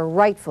 1/4 of her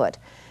right foot.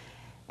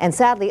 And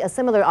sadly, a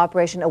similar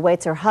operation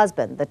awaits her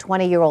husband. The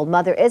 20-year-old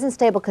mother is in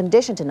stable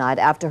condition tonight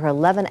after her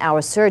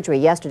 11-hour surgery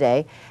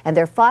yesterday, and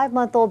their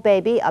 5-month-old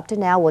baby up to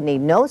now will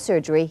need no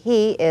surgery.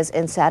 He is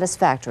in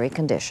satisfactory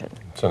condition.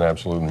 It's an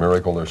absolute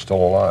miracle they're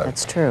still alive.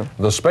 That's true.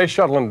 The space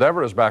shuttle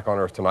Endeavour is back on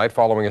Earth tonight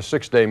following a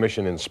 6-day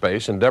mission in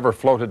space. Endeavour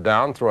floated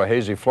down through a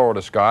hazy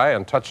Florida sky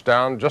and touched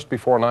down just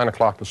before 9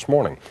 o'clock this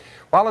morning.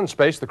 While in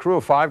space, the crew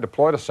of 5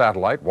 deployed a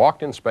satellite,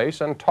 walked in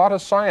space, and taught a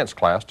science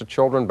class to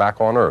children back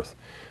on Earth.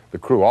 The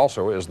crew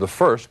also is the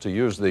first to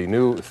use the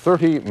new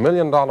 $30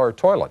 million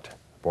toilet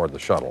aboard the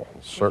shuttle.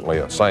 It's certainly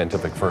a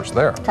scientific first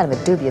there. Kind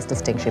of a dubious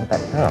distinction, but...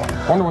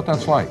 Yeah, wonder what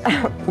that's like.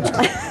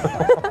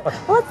 Well,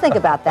 let's think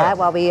about that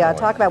while we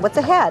talk about what's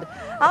ahead.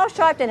 Al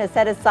Sharpton has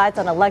set his sights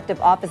on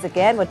elective office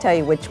again. We'll tell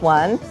you which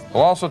one.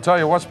 We'll also tell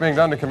you what's being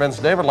done to convince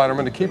David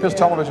Letterman to keep his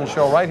television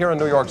show right here in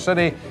New York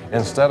City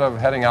instead of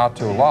heading out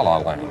to La La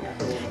Land.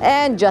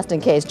 And just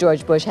in case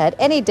George Bush had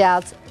any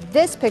doubts,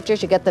 this picture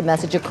should get the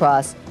message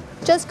across.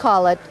 Just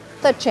call it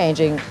the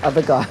changing of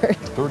the guard.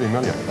 30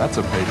 million. That's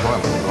a paid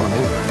toilet. You know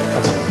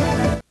what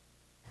I mean?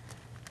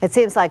 It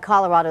seems like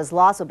Colorado's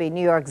loss will be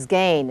New York's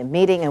gain.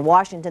 Meeting in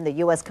Washington, the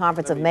U.S.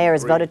 Conference of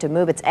Mayors voted to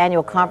move its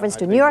annual conference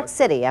to New York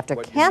City after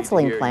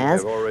canceling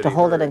plans to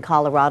hold it in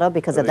Colorado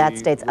because of that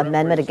state's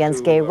amendment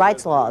against gay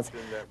rights laws.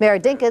 Mayor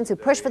Dinkins, who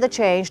pushed for the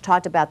change,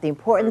 talked about the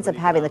importance of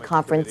having the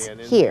conference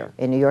here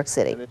in New York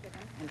City.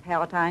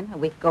 Palatine, a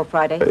week ago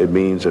Friday. It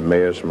means that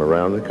mayors from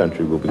around the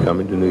country will be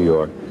coming to New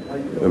York,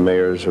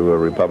 mayors who are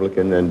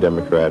Republican and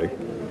Democratic,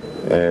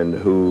 and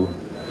who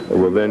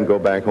will then go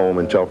back home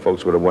and tell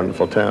folks what a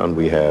wonderful town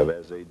we have,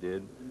 as they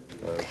did.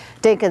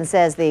 Dinkins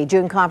says the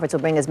June conference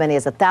will bring as many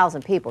as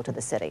 1,000 people to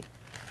the city.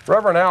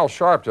 Reverend Al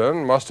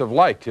Sharpton must have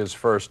liked his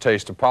first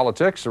taste of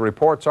politics. The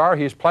reports are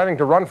he's planning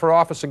to run for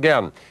office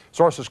again.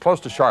 Sources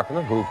close to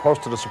Sharpton, who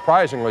posted a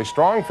surprisingly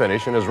strong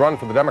finish in his run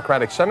for the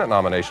Democratic Senate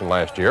nomination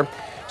last year,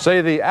 say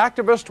the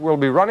activist will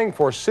be running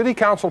for city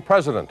council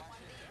president.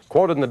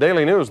 Quoted in the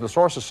Daily News, the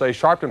sources say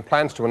Sharpton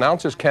plans to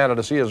announce his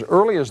candidacy as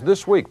early as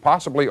this week,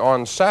 possibly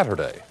on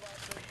Saturday.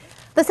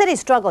 The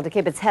city's struggle to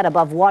keep its head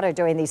above water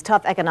during these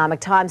tough economic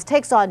times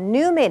takes on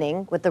new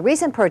meaning with the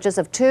recent purchase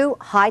of 2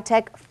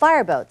 high-tech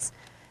fireboats.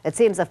 It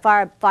seems the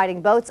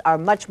firefighting boats are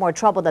much more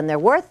trouble than they're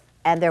worth,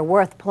 and they're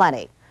worth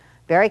plenty.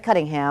 Barry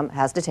Cunningham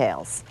has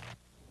details.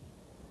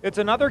 It's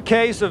another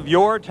case of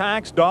your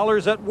tax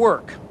dollars at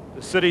work.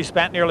 The city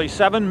spent nearly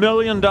 $7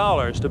 million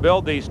to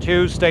build these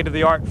 2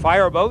 state-of-the-art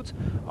fireboats,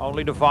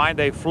 only to find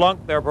they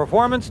flunked their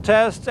performance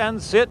tests and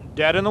sit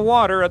dead in the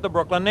water at the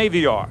Brooklyn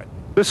Navy Yard.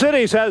 The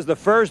city says the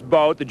first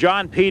boat, the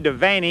John P.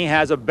 Devaney,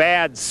 has a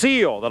bad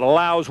seal that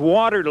allows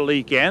water to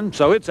leak in,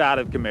 so it's out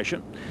of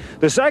commission.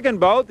 The second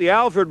boat, the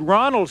Alfred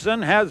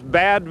Ronaldson, has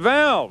bad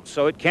valves,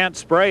 so it can't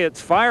spray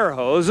its fire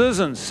hoses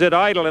and sit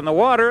idle in the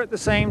water at the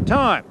same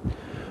time.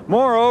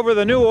 Moreover,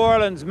 the New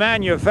Orleans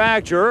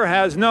manufacturer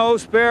has no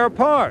spare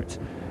parts.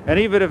 And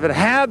even if it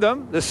had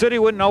them, the city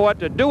wouldn't know what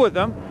to do with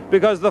them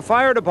because the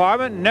fire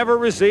department never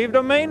received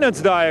a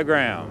maintenance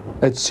diagram.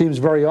 It seems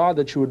very odd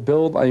that you would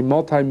build a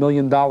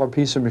multi-million-dollar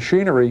piece of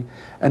machinery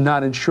and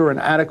not ensure an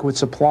adequate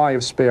supply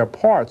of spare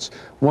parts.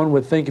 One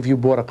would think if you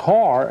bought a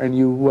car and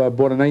you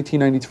bought a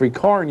 1993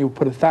 car and you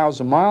put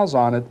 1,000 miles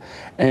on it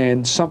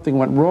and something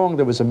went wrong,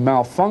 there was a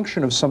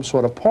malfunction of some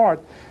sort of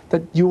part,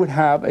 that you would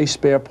have a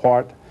spare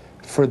part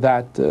for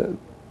that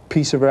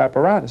piece of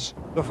apparatus.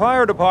 The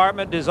fire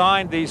department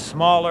designed these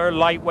smaller,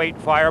 lightweight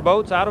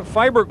fireboats out of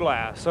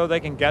fiberglass so they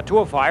can get to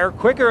a fire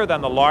quicker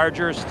than the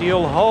larger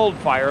steel-hulled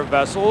fire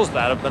vessels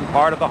that have been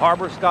part of the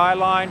harbor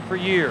skyline for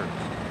years.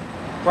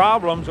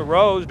 Problems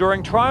arose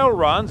during trial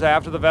runs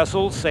after the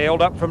vessels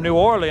sailed up from New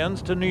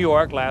Orleans to New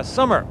York last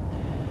summer.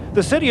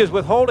 The city is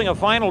withholding a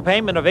final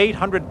payment of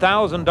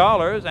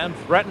 $800,000 and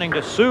threatening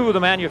to sue the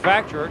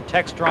manufacturer,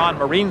 Textron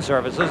Marine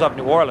Services of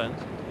New Orleans.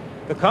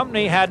 The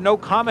company had no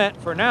comment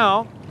for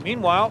now.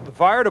 Meanwhile, the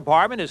fire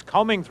department is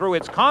combing through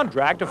its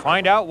contract to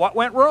find out what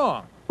went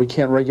wrong. We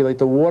can't regulate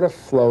the water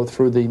flow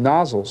through the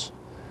nozzles.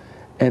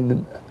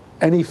 And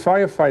any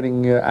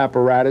firefighting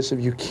apparatus,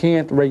 if you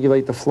can't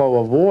regulate the flow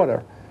of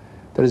water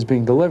that is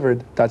being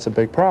delivered, that's a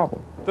big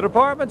problem. The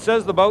department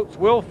says the boats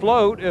will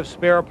float if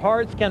spare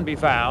parts can be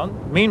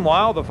found.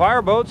 Meanwhile, the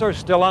fireboats are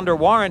still under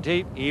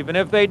warranty, even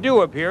if they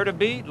do appear to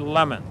be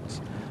lemons.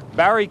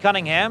 Barry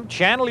Cunningham,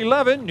 Channel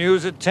 11,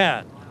 News at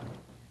 10.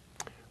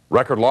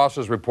 Record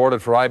losses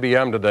reported for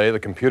IBM today. The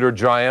computer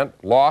giant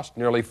lost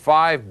nearly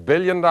 $5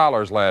 billion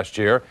last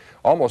year,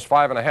 almost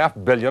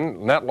 $5.5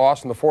 billion net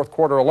loss in the fourth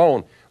quarter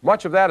alone.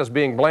 Much of that is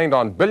being blamed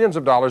on billions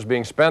of dollars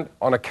being spent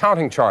on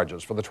accounting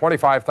charges for the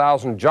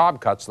 25,000 job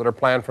cuts that are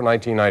planned for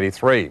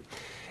 1993.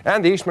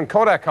 And the Eastman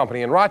Kodak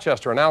Company in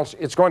Rochester announced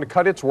it's going to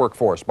cut its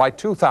workforce by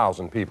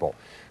 2,000 people.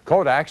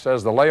 Kodak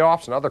says the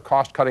layoffs and other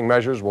cost-cutting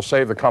measures will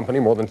save the company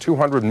more than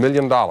 $200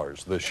 million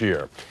this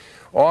year.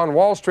 On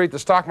Wall Street, the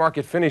stock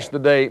market finished the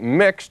day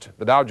mixed.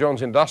 The Dow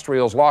Jones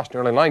Industrials lost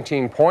nearly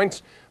 19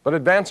 points, but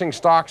advancing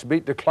stocks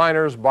beat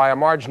decliners by a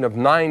margin of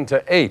 9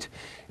 to 8.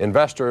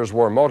 Investors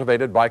were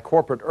motivated by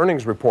corporate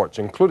earnings reports,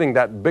 including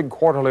that big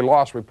quarterly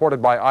loss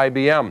reported by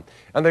IBM.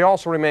 And they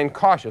also remain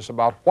cautious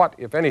about what,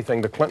 if anything,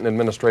 the Clinton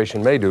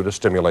administration may do to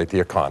stimulate the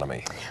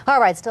economy.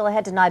 All right, still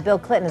ahead tonight, Bill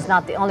Clinton is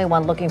not the only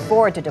one looking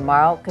forward to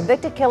tomorrow.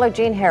 Convicted killer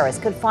Gene Harris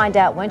could find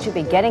out when she'll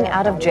be getting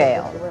out of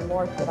jail.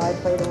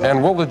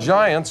 And will the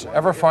Giants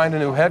ever find a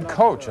new head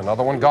coach?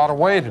 Another one got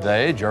away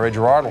today. Jerry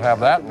Gerard will have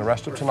that in the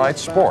rest of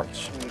tonight's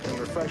sports.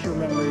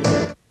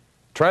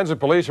 Transit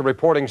police are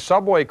reporting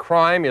subway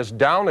crime is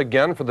down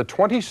again for the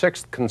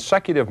 26th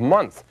consecutive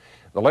month.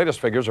 The latest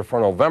figures are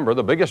for November.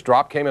 The biggest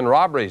drop came in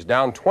robberies,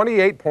 down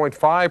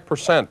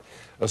 28.5%.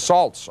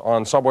 Assaults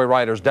on subway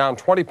riders down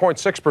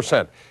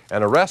 20.6%.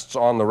 And arrests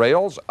on the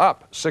rails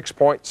up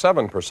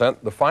 6.7%.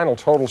 The final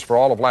totals for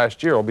all of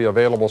last year will be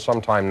available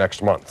sometime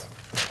next month.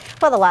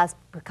 Well, the last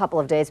couple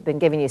of days we've been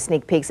giving you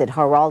sneak peeks at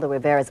Geraldo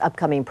Rivera's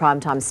upcoming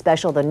primetime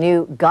special, The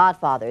New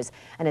Godfathers.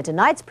 And in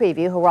tonight's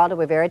preview, Geraldo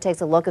Rivera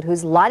takes a look at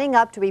who's lining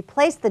up to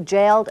replace the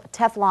jailed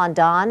Teflon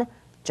Don,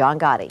 John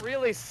Gotti.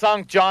 Really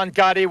sunk John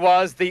Gotti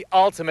was the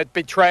ultimate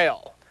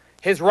betrayal.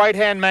 His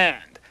right-hand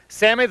man,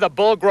 Sammy the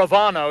Bull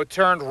Gravano,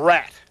 turned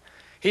rat.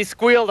 He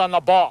squealed on the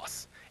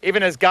boss,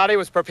 even as Gotti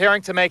was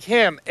preparing to make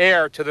him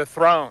heir to the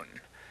throne.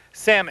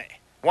 Sammy,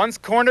 once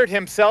cornered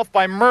himself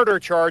by murder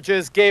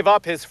charges, gave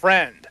up his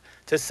friend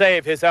to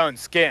save his own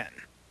skin.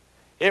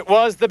 It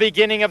was the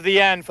beginning of the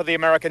end for the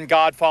American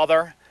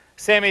Godfather.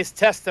 Sammy's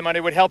testimony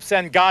would help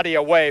send Gotti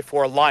away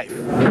for life.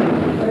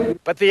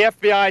 But the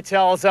FBI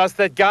tells us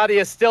that Gotti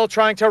is still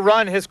trying to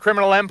run his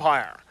criminal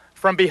empire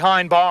from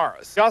behind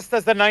bars. Just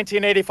as the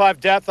 1985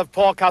 death of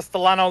Paul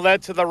Castellano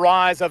led to the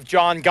rise of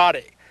John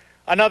Gotti,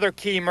 another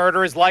key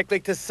murder is likely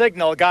to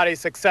signal Gotti's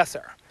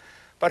successor.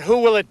 But who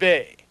will it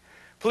be?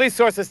 Police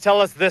sources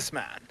tell us this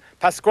man,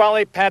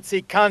 Pasquale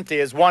Patsy Conti,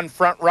 is one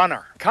front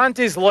runner.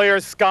 Conti's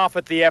lawyers scoff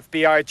at the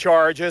FBI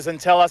charges and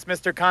tell us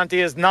Mr. Conti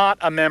is not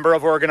a member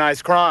of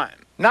organized crime.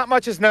 Not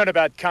much is known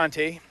about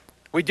Conti.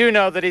 We do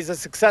know that he's a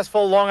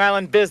successful Long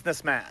Island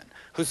businessman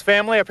whose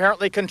family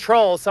apparently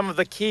controls some of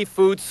the key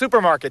food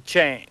supermarket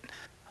chain.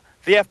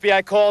 The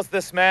FBI calls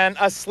this man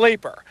a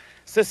sleeper,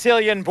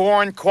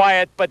 Sicilian-born,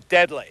 quiet but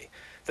deadly.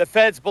 The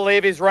feds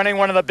believe he's running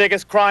one of the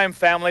biggest crime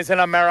families in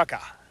America.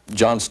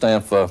 John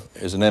Stanfa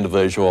is an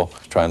individual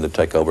trying to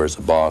take over as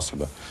the boss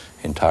of an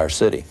entire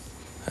city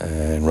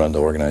and run the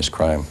organized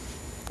crime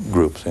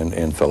groups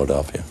in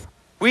Philadelphia.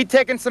 We'd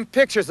taken some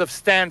pictures of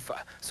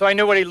Stanfa, so I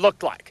knew what he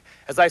looked like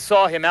as I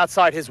saw him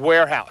outside his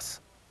warehouse.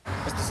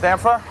 Mr.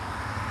 Stanfa?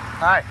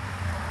 Hi,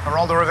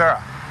 Geraldo Rivera.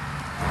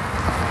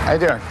 How you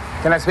doing?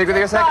 Can I speak with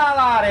you a second? Get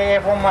out of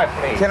here from my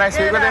place. Can I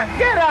speak with you?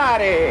 Get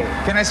out of here.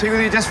 Can I speak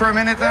with you just for a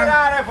minute, though? Get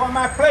out of here from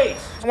my place.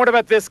 What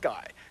about this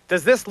guy?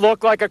 Does this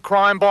look like a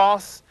crime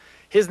boss?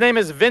 His name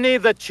is Vinny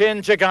the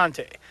Chin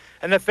Gigante,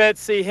 and the feds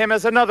see him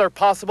as another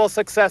possible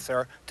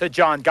successor to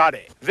John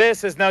Gotti.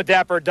 This is no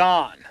Dapper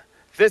Don.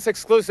 This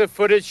exclusive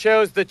footage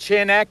shows the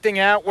Chin acting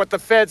out what the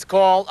feds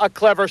call a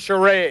clever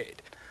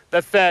charade.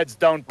 The feds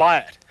don't buy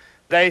it.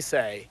 They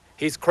say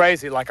he's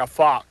crazy like a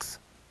fox.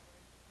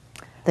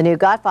 The New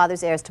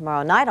Godfathers airs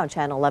tomorrow night on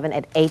Channel 11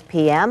 at 8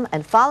 p.m.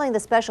 And following the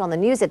special on the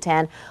news at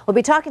 10, we'll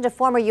be talking to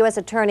former U.S.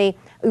 Attorney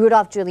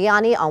Rudolph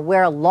Giuliani on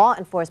where law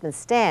enforcement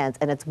stands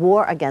in its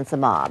war against the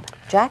mob.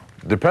 Jack?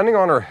 Depending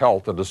on her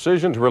health, a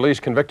decision to release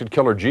convicted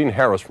killer Gene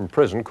Harris from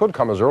prison could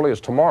come as early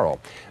as tomorrow.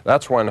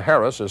 That's when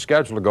Harris is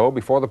scheduled to go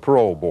before the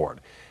parole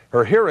board.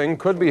 Her hearing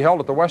could be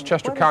held at the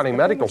Westchester County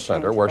Medical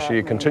Center, where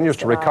she continues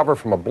to recover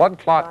from a blood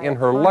clot in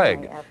her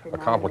leg, a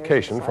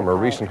complication from her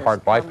recent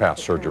heart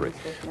bypass surgery.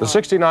 The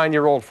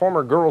 69-year-old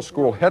former girls'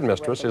 school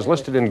headmistress is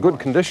listed in good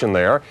condition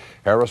there.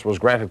 Harris was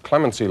granted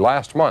clemency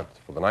last month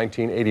for the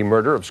 1980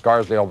 murder of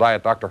Scarsdale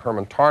Diet Dr.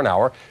 Herman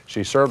Tarnauer.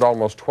 She served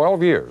almost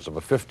 12 years of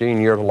a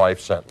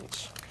 15-year-to-life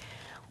sentence.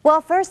 Well,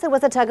 first there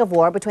was a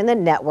tug-of-war between the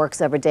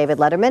networks over David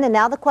Letterman, and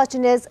now the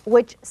question is,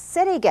 which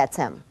city gets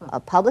him? A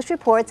published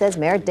report says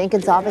Mayor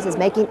Dinkins' office is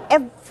making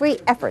every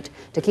effort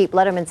to keep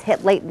Letterman's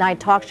hit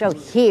late-night talk show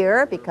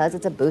here because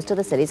it's a boost to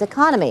the city's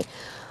economy.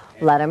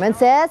 Letterman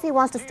says he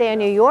wants to stay in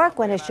New York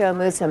when his show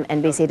moves from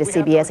NBC to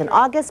CBS in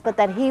August, but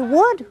that he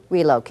would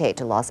relocate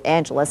to Los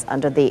Angeles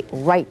under the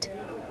right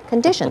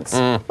conditions,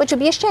 which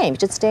would be a shame. He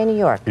should stay in New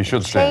York. He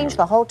should stay. Change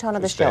the whole tone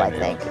of the show, I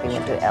think, if he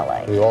went to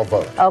L.A. We all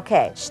vote.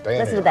 Okay. Stay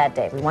Listen to that,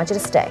 Dave. We want you to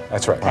stay.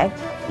 That's right. Okay?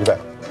 You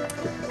bet.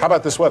 How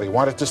about this weather? You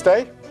want it to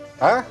stay?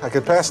 Huh? I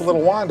could pass a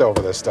little wand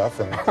over this stuff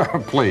and...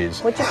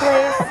 Please. Would you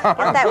please? Get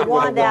that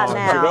wand out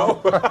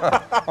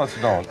now. Let's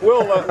don't.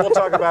 We'll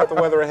talk about the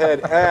weather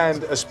ahead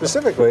and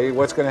specifically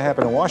what's going to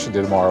happen in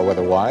Washington tomorrow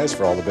weather-wise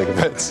for all the big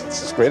events. It's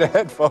straight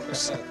ahead,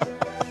 folks.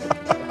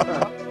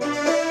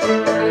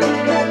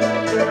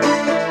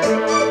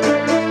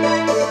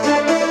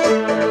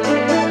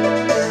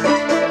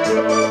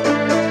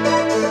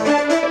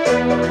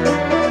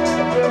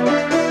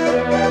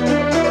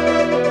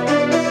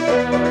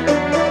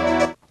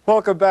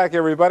 Welcome back,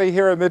 everybody.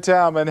 Here in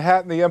Midtown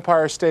Manhattan, the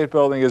Empire State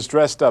Building is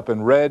dressed up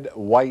in red,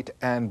 white,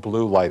 and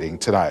blue lighting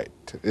tonight.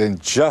 And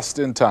just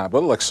in time. But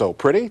it looks so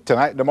pretty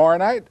tonight and tomorrow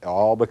night,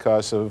 all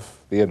because of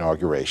the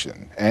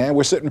inauguration. And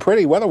we're sitting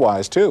pretty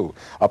weather-wise, too.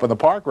 Up in the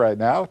park right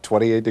now,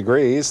 28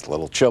 degrees, a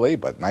little chilly,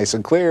 but nice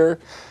and clear.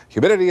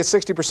 Humidity at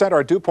 60%.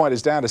 Our dew point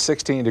is down to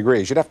 16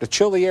 degrees. You'd have to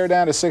chill the air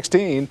down to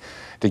 16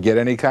 to get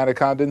any kind of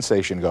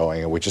condensation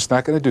going, and we're just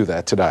not going to do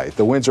that tonight.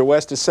 The winds are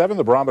west at 7,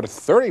 the barometer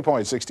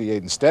 30.68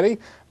 and steady.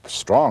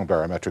 Strong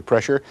barometric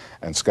pressure,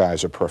 and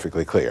skies are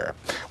perfectly clear.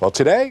 Well,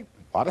 today,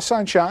 a lot of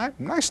sunshine.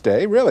 Nice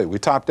day, really. We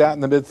topped out in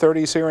the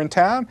mid-30s here in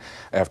town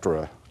after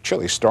a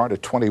chilly start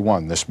at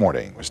 21 this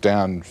morning. It was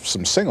down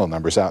some single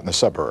numbers out in the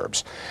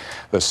suburbs.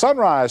 The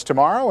sunrise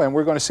tomorrow, and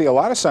we're going to see a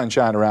lot of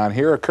sunshine around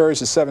here, occurs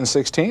at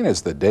 7:16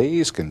 as the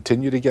days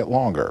continue to get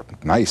longer.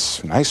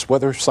 Nice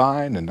weather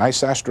sign and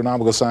nice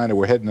astronomical sign that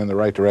we're heading in the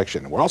right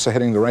direction. We're also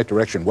heading in the right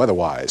direction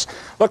weather-wise.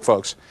 Look,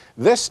 folks,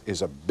 this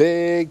is a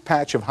big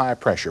patch of high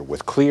pressure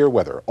with clear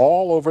weather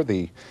all over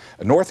the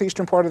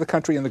northeastern part of the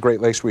country and the Great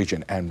Lakes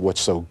region. And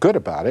what's so good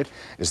about it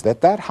is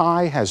that that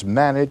high has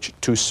managed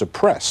to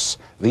suppress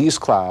these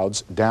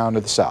clouds down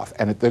to the south.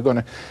 And they're going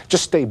to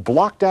just stay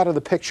blocked out of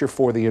the picture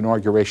for the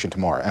inauguration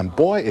tomorrow. And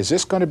boy, is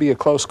this going to be a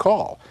close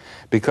call,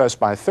 because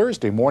by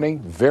Thursday morning,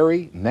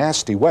 very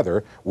nasty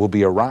weather will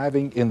be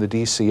arriving in the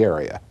D.C.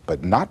 area.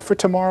 But not for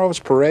tomorrow's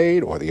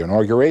parade or the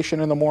inauguration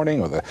in the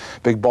morning or the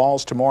big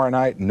balls tomorrow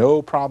night.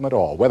 No problem at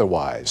all,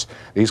 weather-wise.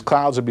 These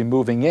clouds will be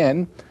moving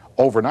in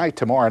overnight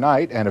tomorrow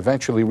night and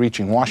eventually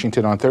reaching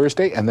Washington on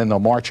Thursday, and then they'll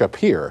march up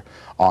here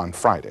on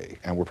Friday.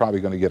 And we're probably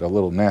going to get a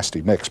little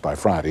nasty mix by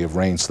Friday of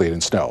rain, sleet,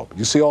 and snow.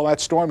 You see all that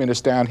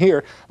storminess down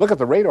here? Look at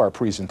the radar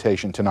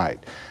presentation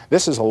tonight.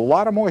 This is a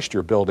lot of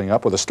moisture building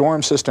up with a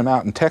storm system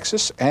out in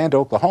Texas and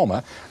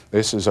Oklahoma.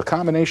 This is a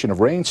combination of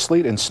rain,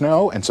 sleet, and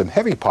snow, and some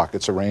heavy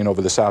pockets of rain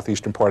over the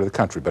southeastern part of the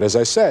country. But as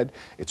I said,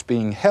 it's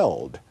being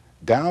held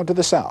down to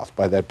the south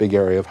by that big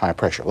area of high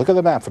pressure. Look at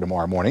the map for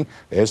tomorrow morning.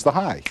 There's the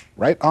high,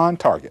 right on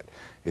target.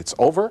 It's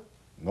over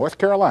North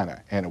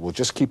Carolina, and it will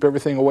just keep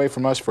everything away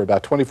from us for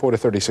about 24 to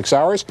 36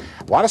 hours.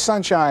 A lot of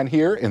sunshine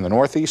here in the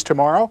northeast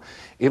tomorrow.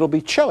 It'll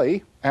be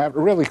chilly, a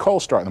really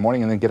cold start in the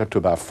morning, and then get up to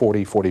about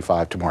 40,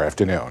 45 tomorrow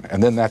afternoon.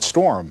 And then that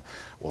storm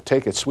will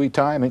take its sweet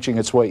time, inching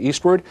its way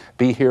eastward,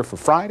 be here for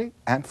Friday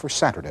and for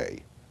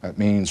Saturday. That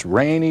means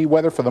rainy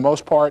weather for the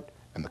most part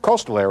in the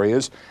coastal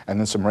areas, and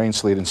then some rain,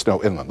 sleet, and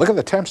snow inland. Look at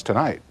the temps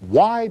tonight.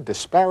 Wide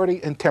disparity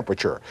in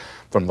temperature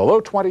from the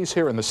low 20s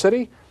here in the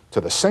city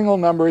to the single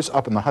numbers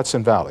up in the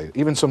Hudson Valley.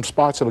 Even some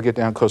spots that'll get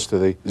down close to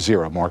the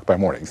 0 mark by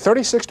morning.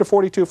 36 to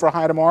 42 for a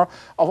high tomorrow.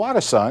 A lot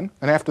of sun,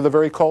 and after the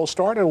very cold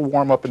start, it'll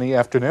warm up in the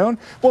afternoon.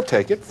 We'll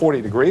take it,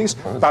 40 degrees.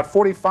 About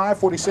 45,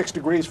 46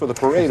 degrees for the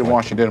parade in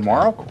Washington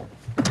tomorrow.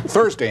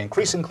 Thursday,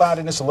 increasing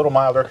cloudiness, a little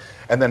milder,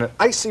 and then an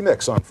icy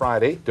mix on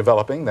Friday,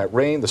 developing that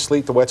rain, the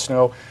sleet, the wet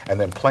snow, and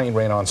then plain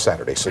rain on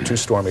Saturday. So 2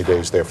 stormy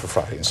days there for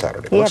Friday and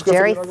Saturday. Yeah,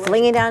 Jerry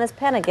flinging down his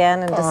pen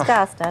again in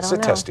disgust. I don't know. It's a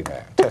testy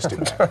man. Testy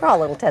man. We're all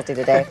a little testy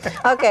today.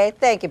 Okay,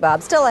 thank you,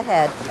 Bob. Still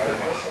ahead.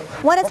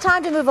 When it's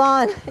time to move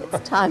on,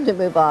 it's time to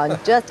move on.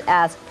 Just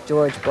ask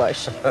George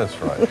Bush. That's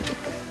right.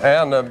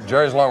 And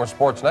Jerry's along with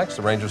sports next.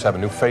 The Rangers have a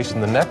new face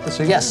in the net this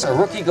evening. Yes, a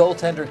rookie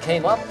goaltender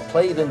came up,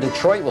 played in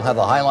Detroit. We'll have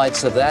the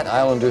highlights of that.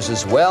 Islanders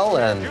as well,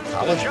 and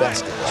college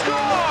basketball.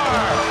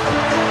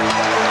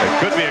 It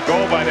could be a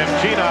goal by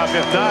Nemchinov.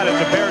 If not, it's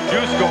a Bear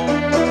Juice goal.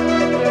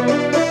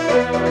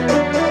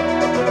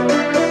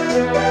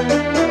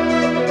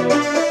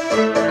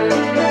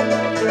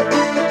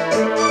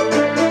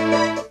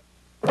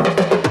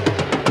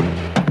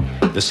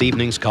 This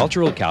evening's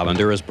cultural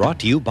calendar is brought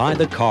to you by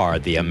the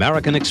card, the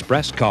American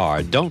Express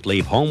card. Don't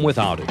leave home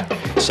without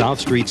it. South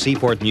Street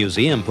Seaport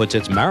Museum puts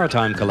its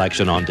maritime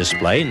collection on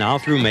display now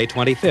through May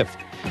 25th.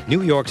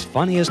 New York's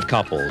funniest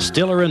couple,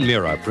 Stiller and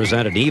Mira,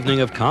 present an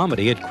evening of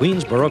comedy at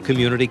Queensborough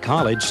Community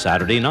College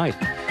Saturday night.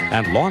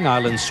 And Long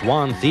Island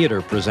Swan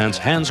Theater presents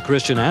Hans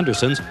Christian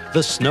Andersen's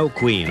The Snow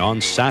Queen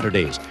on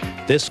Saturdays.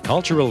 This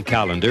cultural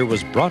calendar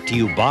was brought to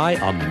you by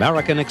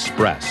American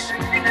Express.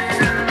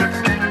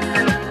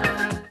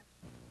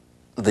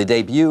 The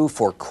debut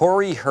for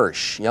Corey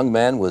Hirsch. Young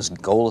man was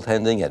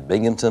goaltending at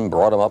Binghamton,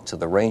 brought him up to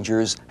the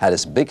Rangers, had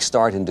his big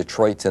start in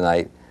Detroit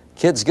tonight.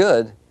 Kid's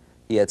good.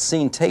 He had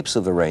seen tapes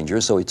of the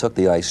Rangers, so he took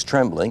the ice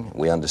trembling.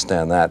 We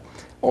understand that.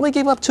 Only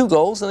gave up 2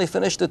 goals, and they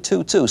finished at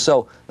 2-2.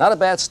 So not a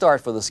bad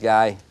start for this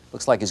guy.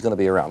 Looks like he's going to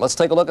be around. Let's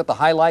take a look at the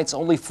highlights.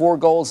 Only 4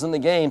 goals in the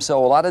game,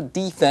 so a lot of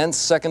defense.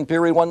 Second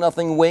period,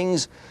 1-0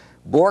 Wings.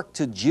 Bork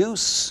to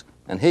Juice.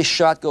 And his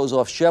shot goes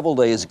off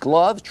Chevrolet's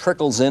glove,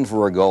 trickles in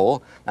for a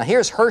goal. Now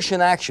here's Hirsch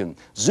in action.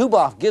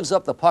 Zuboff gives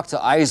up the puck to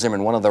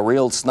Yzerman, one of the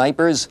real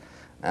snipers.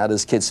 Now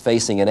this kid's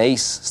facing an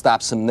ace,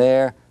 stops him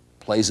there,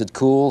 plays it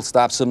cool,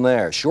 stops him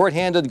there.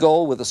 Short-handed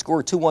goal with the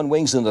score 2-1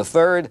 Wings in the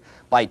third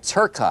by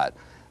Turcotte.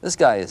 This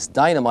guy is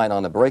dynamite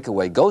on the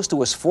breakaway, goes to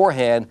his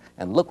forehand,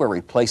 and look where he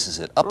places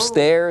it.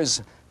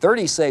 Upstairs,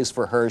 30 saves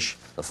for Hirsch.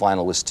 The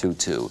final was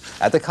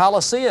 2-2. At the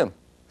Coliseum,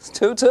 it's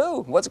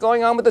 2-2. What's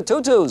going on with the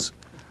 2-2s?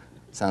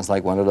 Sounds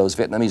like one of those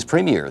Vietnamese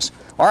premiers.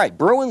 All right,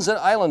 Bruins and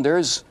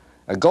Islanders.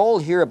 A goal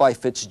here by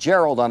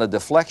Fitzgerald on a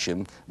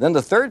deflection. Then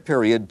the third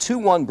period,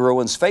 2-1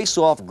 Bruins,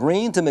 face-off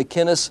Green to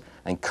McInnes,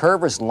 and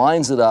Curvis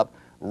lines it up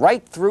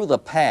right through the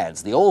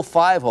pads, the old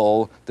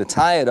 5-hole to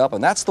tie it up,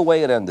 and that's the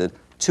way it ended,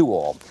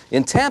 2-all.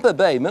 In Tampa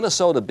Bay,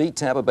 Minnesota beat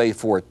Tampa Bay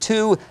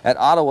 4-2. At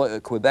Ottawa,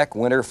 Quebec,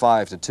 winner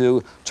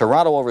 5-2.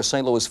 Toronto over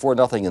St. Louis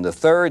 4-0 in the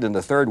third. In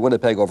the third,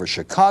 Winnipeg over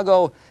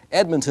Chicago.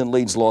 Edmonton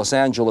leads Los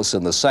Angeles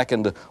in the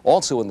second.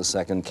 Also in the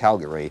second,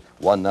 Calgary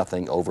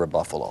 1-0 over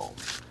Buffalo.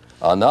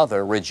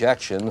 Another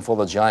rejection for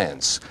the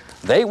Giants.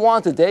 They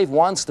wanted Dave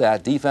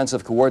Wannstedt,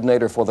 defensive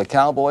coordinator for the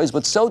Cowboys,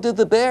 but so did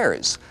the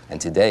Bears.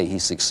 And today he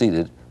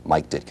succeeded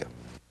Mike Ditka.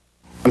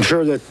 I'm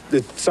sure that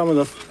some of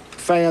the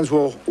fans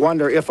will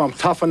wonder if I'm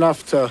tough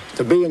enough to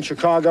be in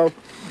Chicago.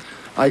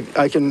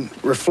 I can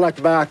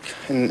reflect back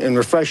and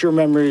refresh your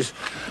memories.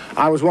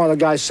 I was one of the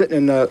guys sitting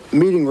in the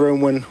meeting room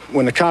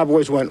when the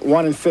Cowboys went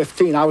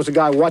 1-15. I was the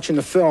guy watching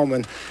the film,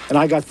 and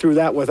I got through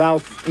that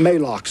without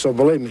Maylock. So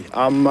believe me,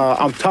 I'm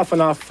tough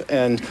enough,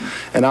 and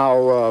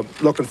I'll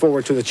looking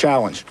forward to the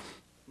challenge.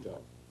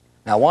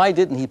 Now, why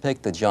didn't he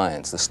pick the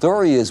Giants? The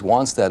story is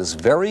Wannstedt is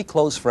very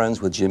close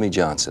friends with Jimmy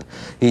Johnson.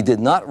 He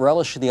did not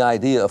relish the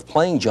idea of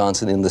playing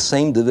Johnson in the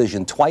same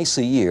division twice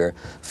a year,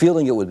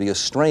 feeling it would be a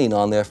strain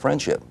on their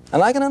friendship.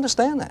 And I can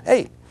understand that.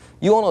 Hey,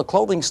 you own a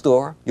clothing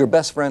store, your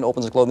best friend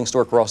opens a clothing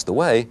store across the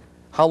way.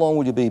 How long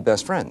would you be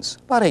best friends?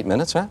 About 8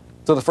 minutes, huh?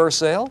 To the first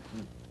sale?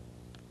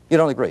 You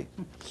don't agree?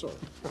 Sure.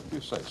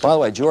 You say so. By the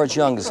way, George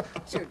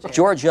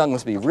Young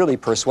must be really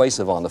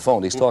persuasive on the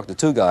phone. He's talked to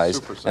two guys,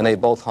 and they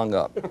both hung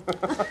up.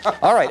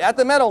 All right, at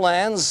the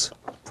Meadowlands,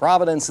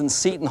 Providence and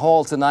Seton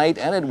Hall tonight,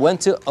 and it went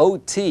to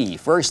OT.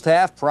 First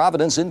half,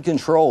 Providence in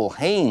control.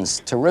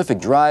 Haynes, terrific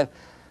drive.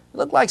 It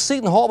looked like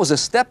Seton Hall was a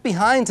step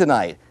behind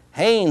tonight.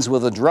 Haynes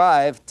with a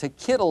drive to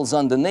Kittles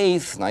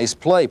underneath. Nice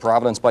play.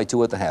 Providence by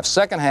 2 at the half.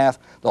 Second half,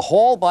 the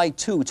Hall by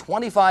 2,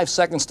 25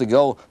 seconds to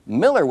go.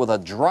 Miller with a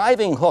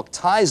driving hook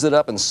ties it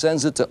up and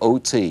sends it to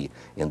OT.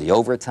 In the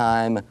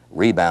overtime,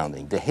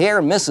 rebounding.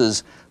 DeHare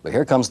misses, but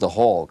here comes the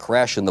Hall,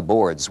 crashing the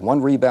boards.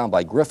 One rebound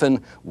by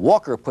Griffin.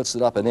 Walker puts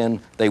it up and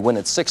in. They win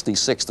it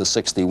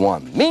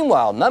 66-61.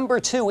 Meanwhile, number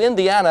 2,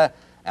 Indiana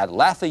at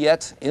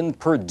Lafayette in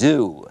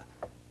Purdue.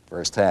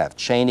 First half,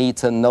 Cheney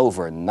to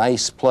Nover,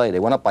 nice play. They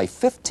went up by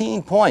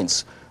 15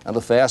 points. On the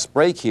fast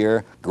break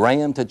here,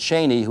 Graham to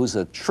Cheney, who's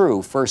a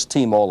true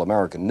first-team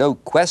All-American, no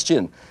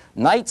question.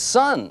 Knight's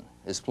son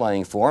is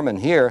playing for him, and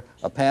here,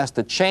 a pass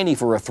to Cheney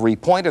for a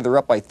three-pointer. They're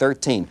up by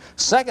 13.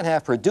 Second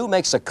half, Purdue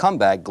makes a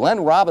comeback. Glenn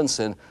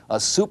Robinson, a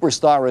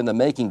superstar in the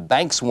making,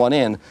 banks one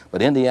in,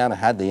 but Indiana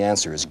had the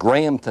answers.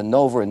 Graham to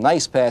Nover,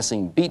 nice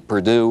passing, beat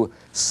Purdue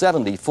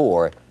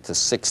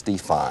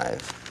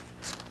 74-65.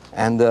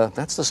 And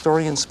that's the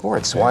story in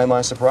sports. Why am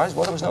I surprised?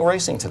 Well, there was no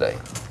racing today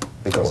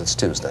because it's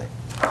Tuesday.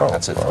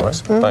 That's it for us.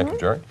 Thank you,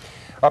 Jerry.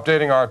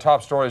 Updating our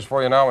top stories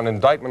for you now, an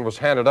indictment was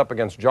handed up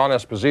against John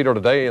Esposito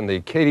today in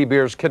the Katie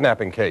Beers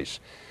kidnapping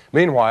case.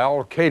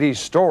 Meanwhile, Katie's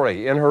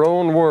story in her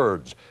own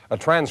words, a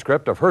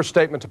transcript of her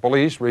statement to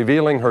police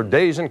revealing her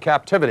days in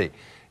captivity.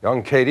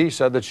 Young Katie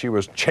said that she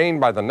was chained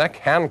by the neck,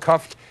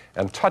 handcuffed,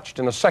 and touched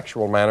in a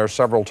sexual manner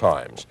several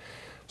times.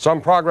 Some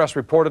progress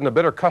reported in a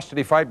bitter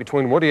custody fight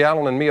between Woody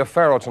Allen and Mia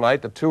Farrow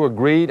tonight. The two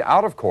agreed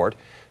out of court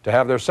to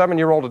have their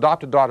 7-year-old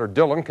adopted daughter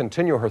Dylan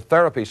continue her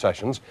therapy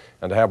sessions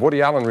and to have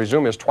Woody Allen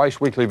resume his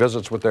twice-weekly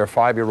visits with their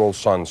 5-year-old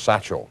son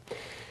Satchel.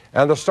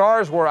 And the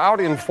stars were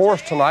out in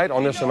force tonight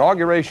on this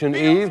inauguration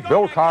eve.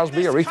 Bill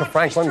Cosby, Aretha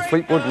Franklin,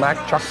 Fleetwood Mac,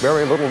 Chuck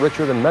Berry, Little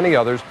Richard, and many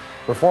others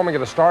performing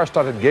at a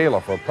star-studded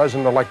gala for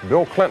President-elect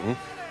Bill Clinton,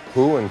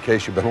 who, in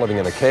case you've been living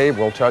in a cave,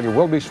 we'll tell you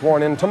will be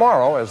sworn in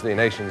tomorrow as the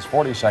nation's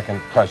 42nd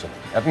president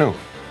at noon.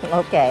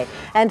 Okay.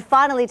 And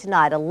finally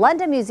tonight, a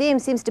London museum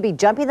seems to be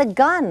jumping the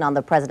gun on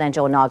the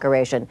presidential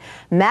inauguration.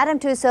 Madame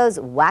Tussauds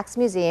Wax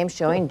Museum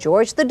showing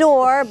George the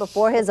door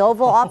before his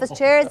Oval Office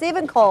chair is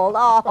even cold.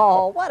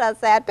 Oh, what a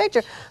sad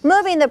picture.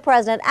 Moving the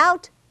president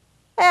out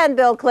and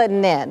Bill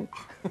Clinton in.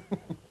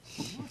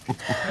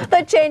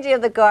 The changing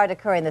of the guard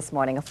occurring this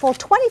morning, a full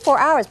 24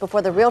 hours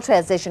before the real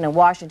transition in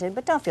Washington.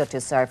 But don't feel too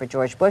sorry for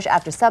George Bush.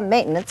 After some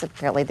maintenance,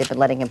 apparently they've been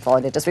letting him fall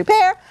into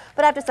disrepair,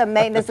 but after some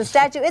maintenance, the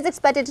statue is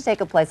expected to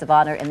take a place of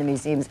honor in the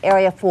museum's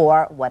area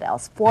for, what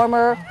else,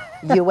 former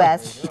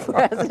U.S.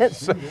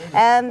 president.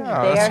 And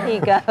there he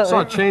goes. I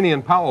saw Cheney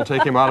and Powell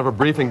take him out of a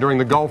briefing during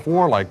the Gulf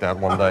War like that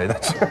one day.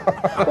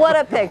 What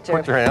a picture.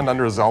 Put your hand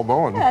under his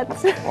elbow. And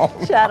that's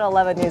Channel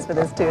 11 News for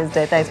this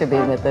Tuesday. Thanks for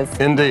being with us.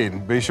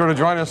 Indeed. Be sure to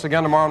join us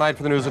again tomorrow night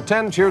for the news at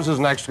 10. Cheers is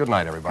next. Good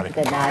night, everybody.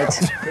 Good night.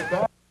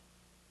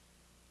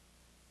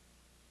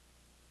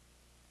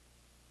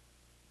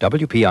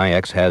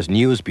 WPIX has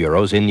news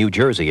bureaus in New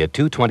Jersey at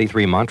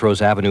 223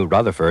 Montrose Avenue,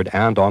 Rutherford,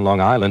 and on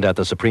Long Island at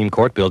the Supreme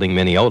Court Building,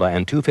 Mineola,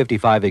 and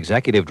 255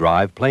 Executive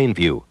Drive,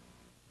 Plainview.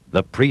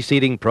 The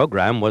preceding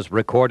program was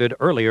recorded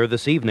earlier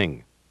this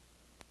evening.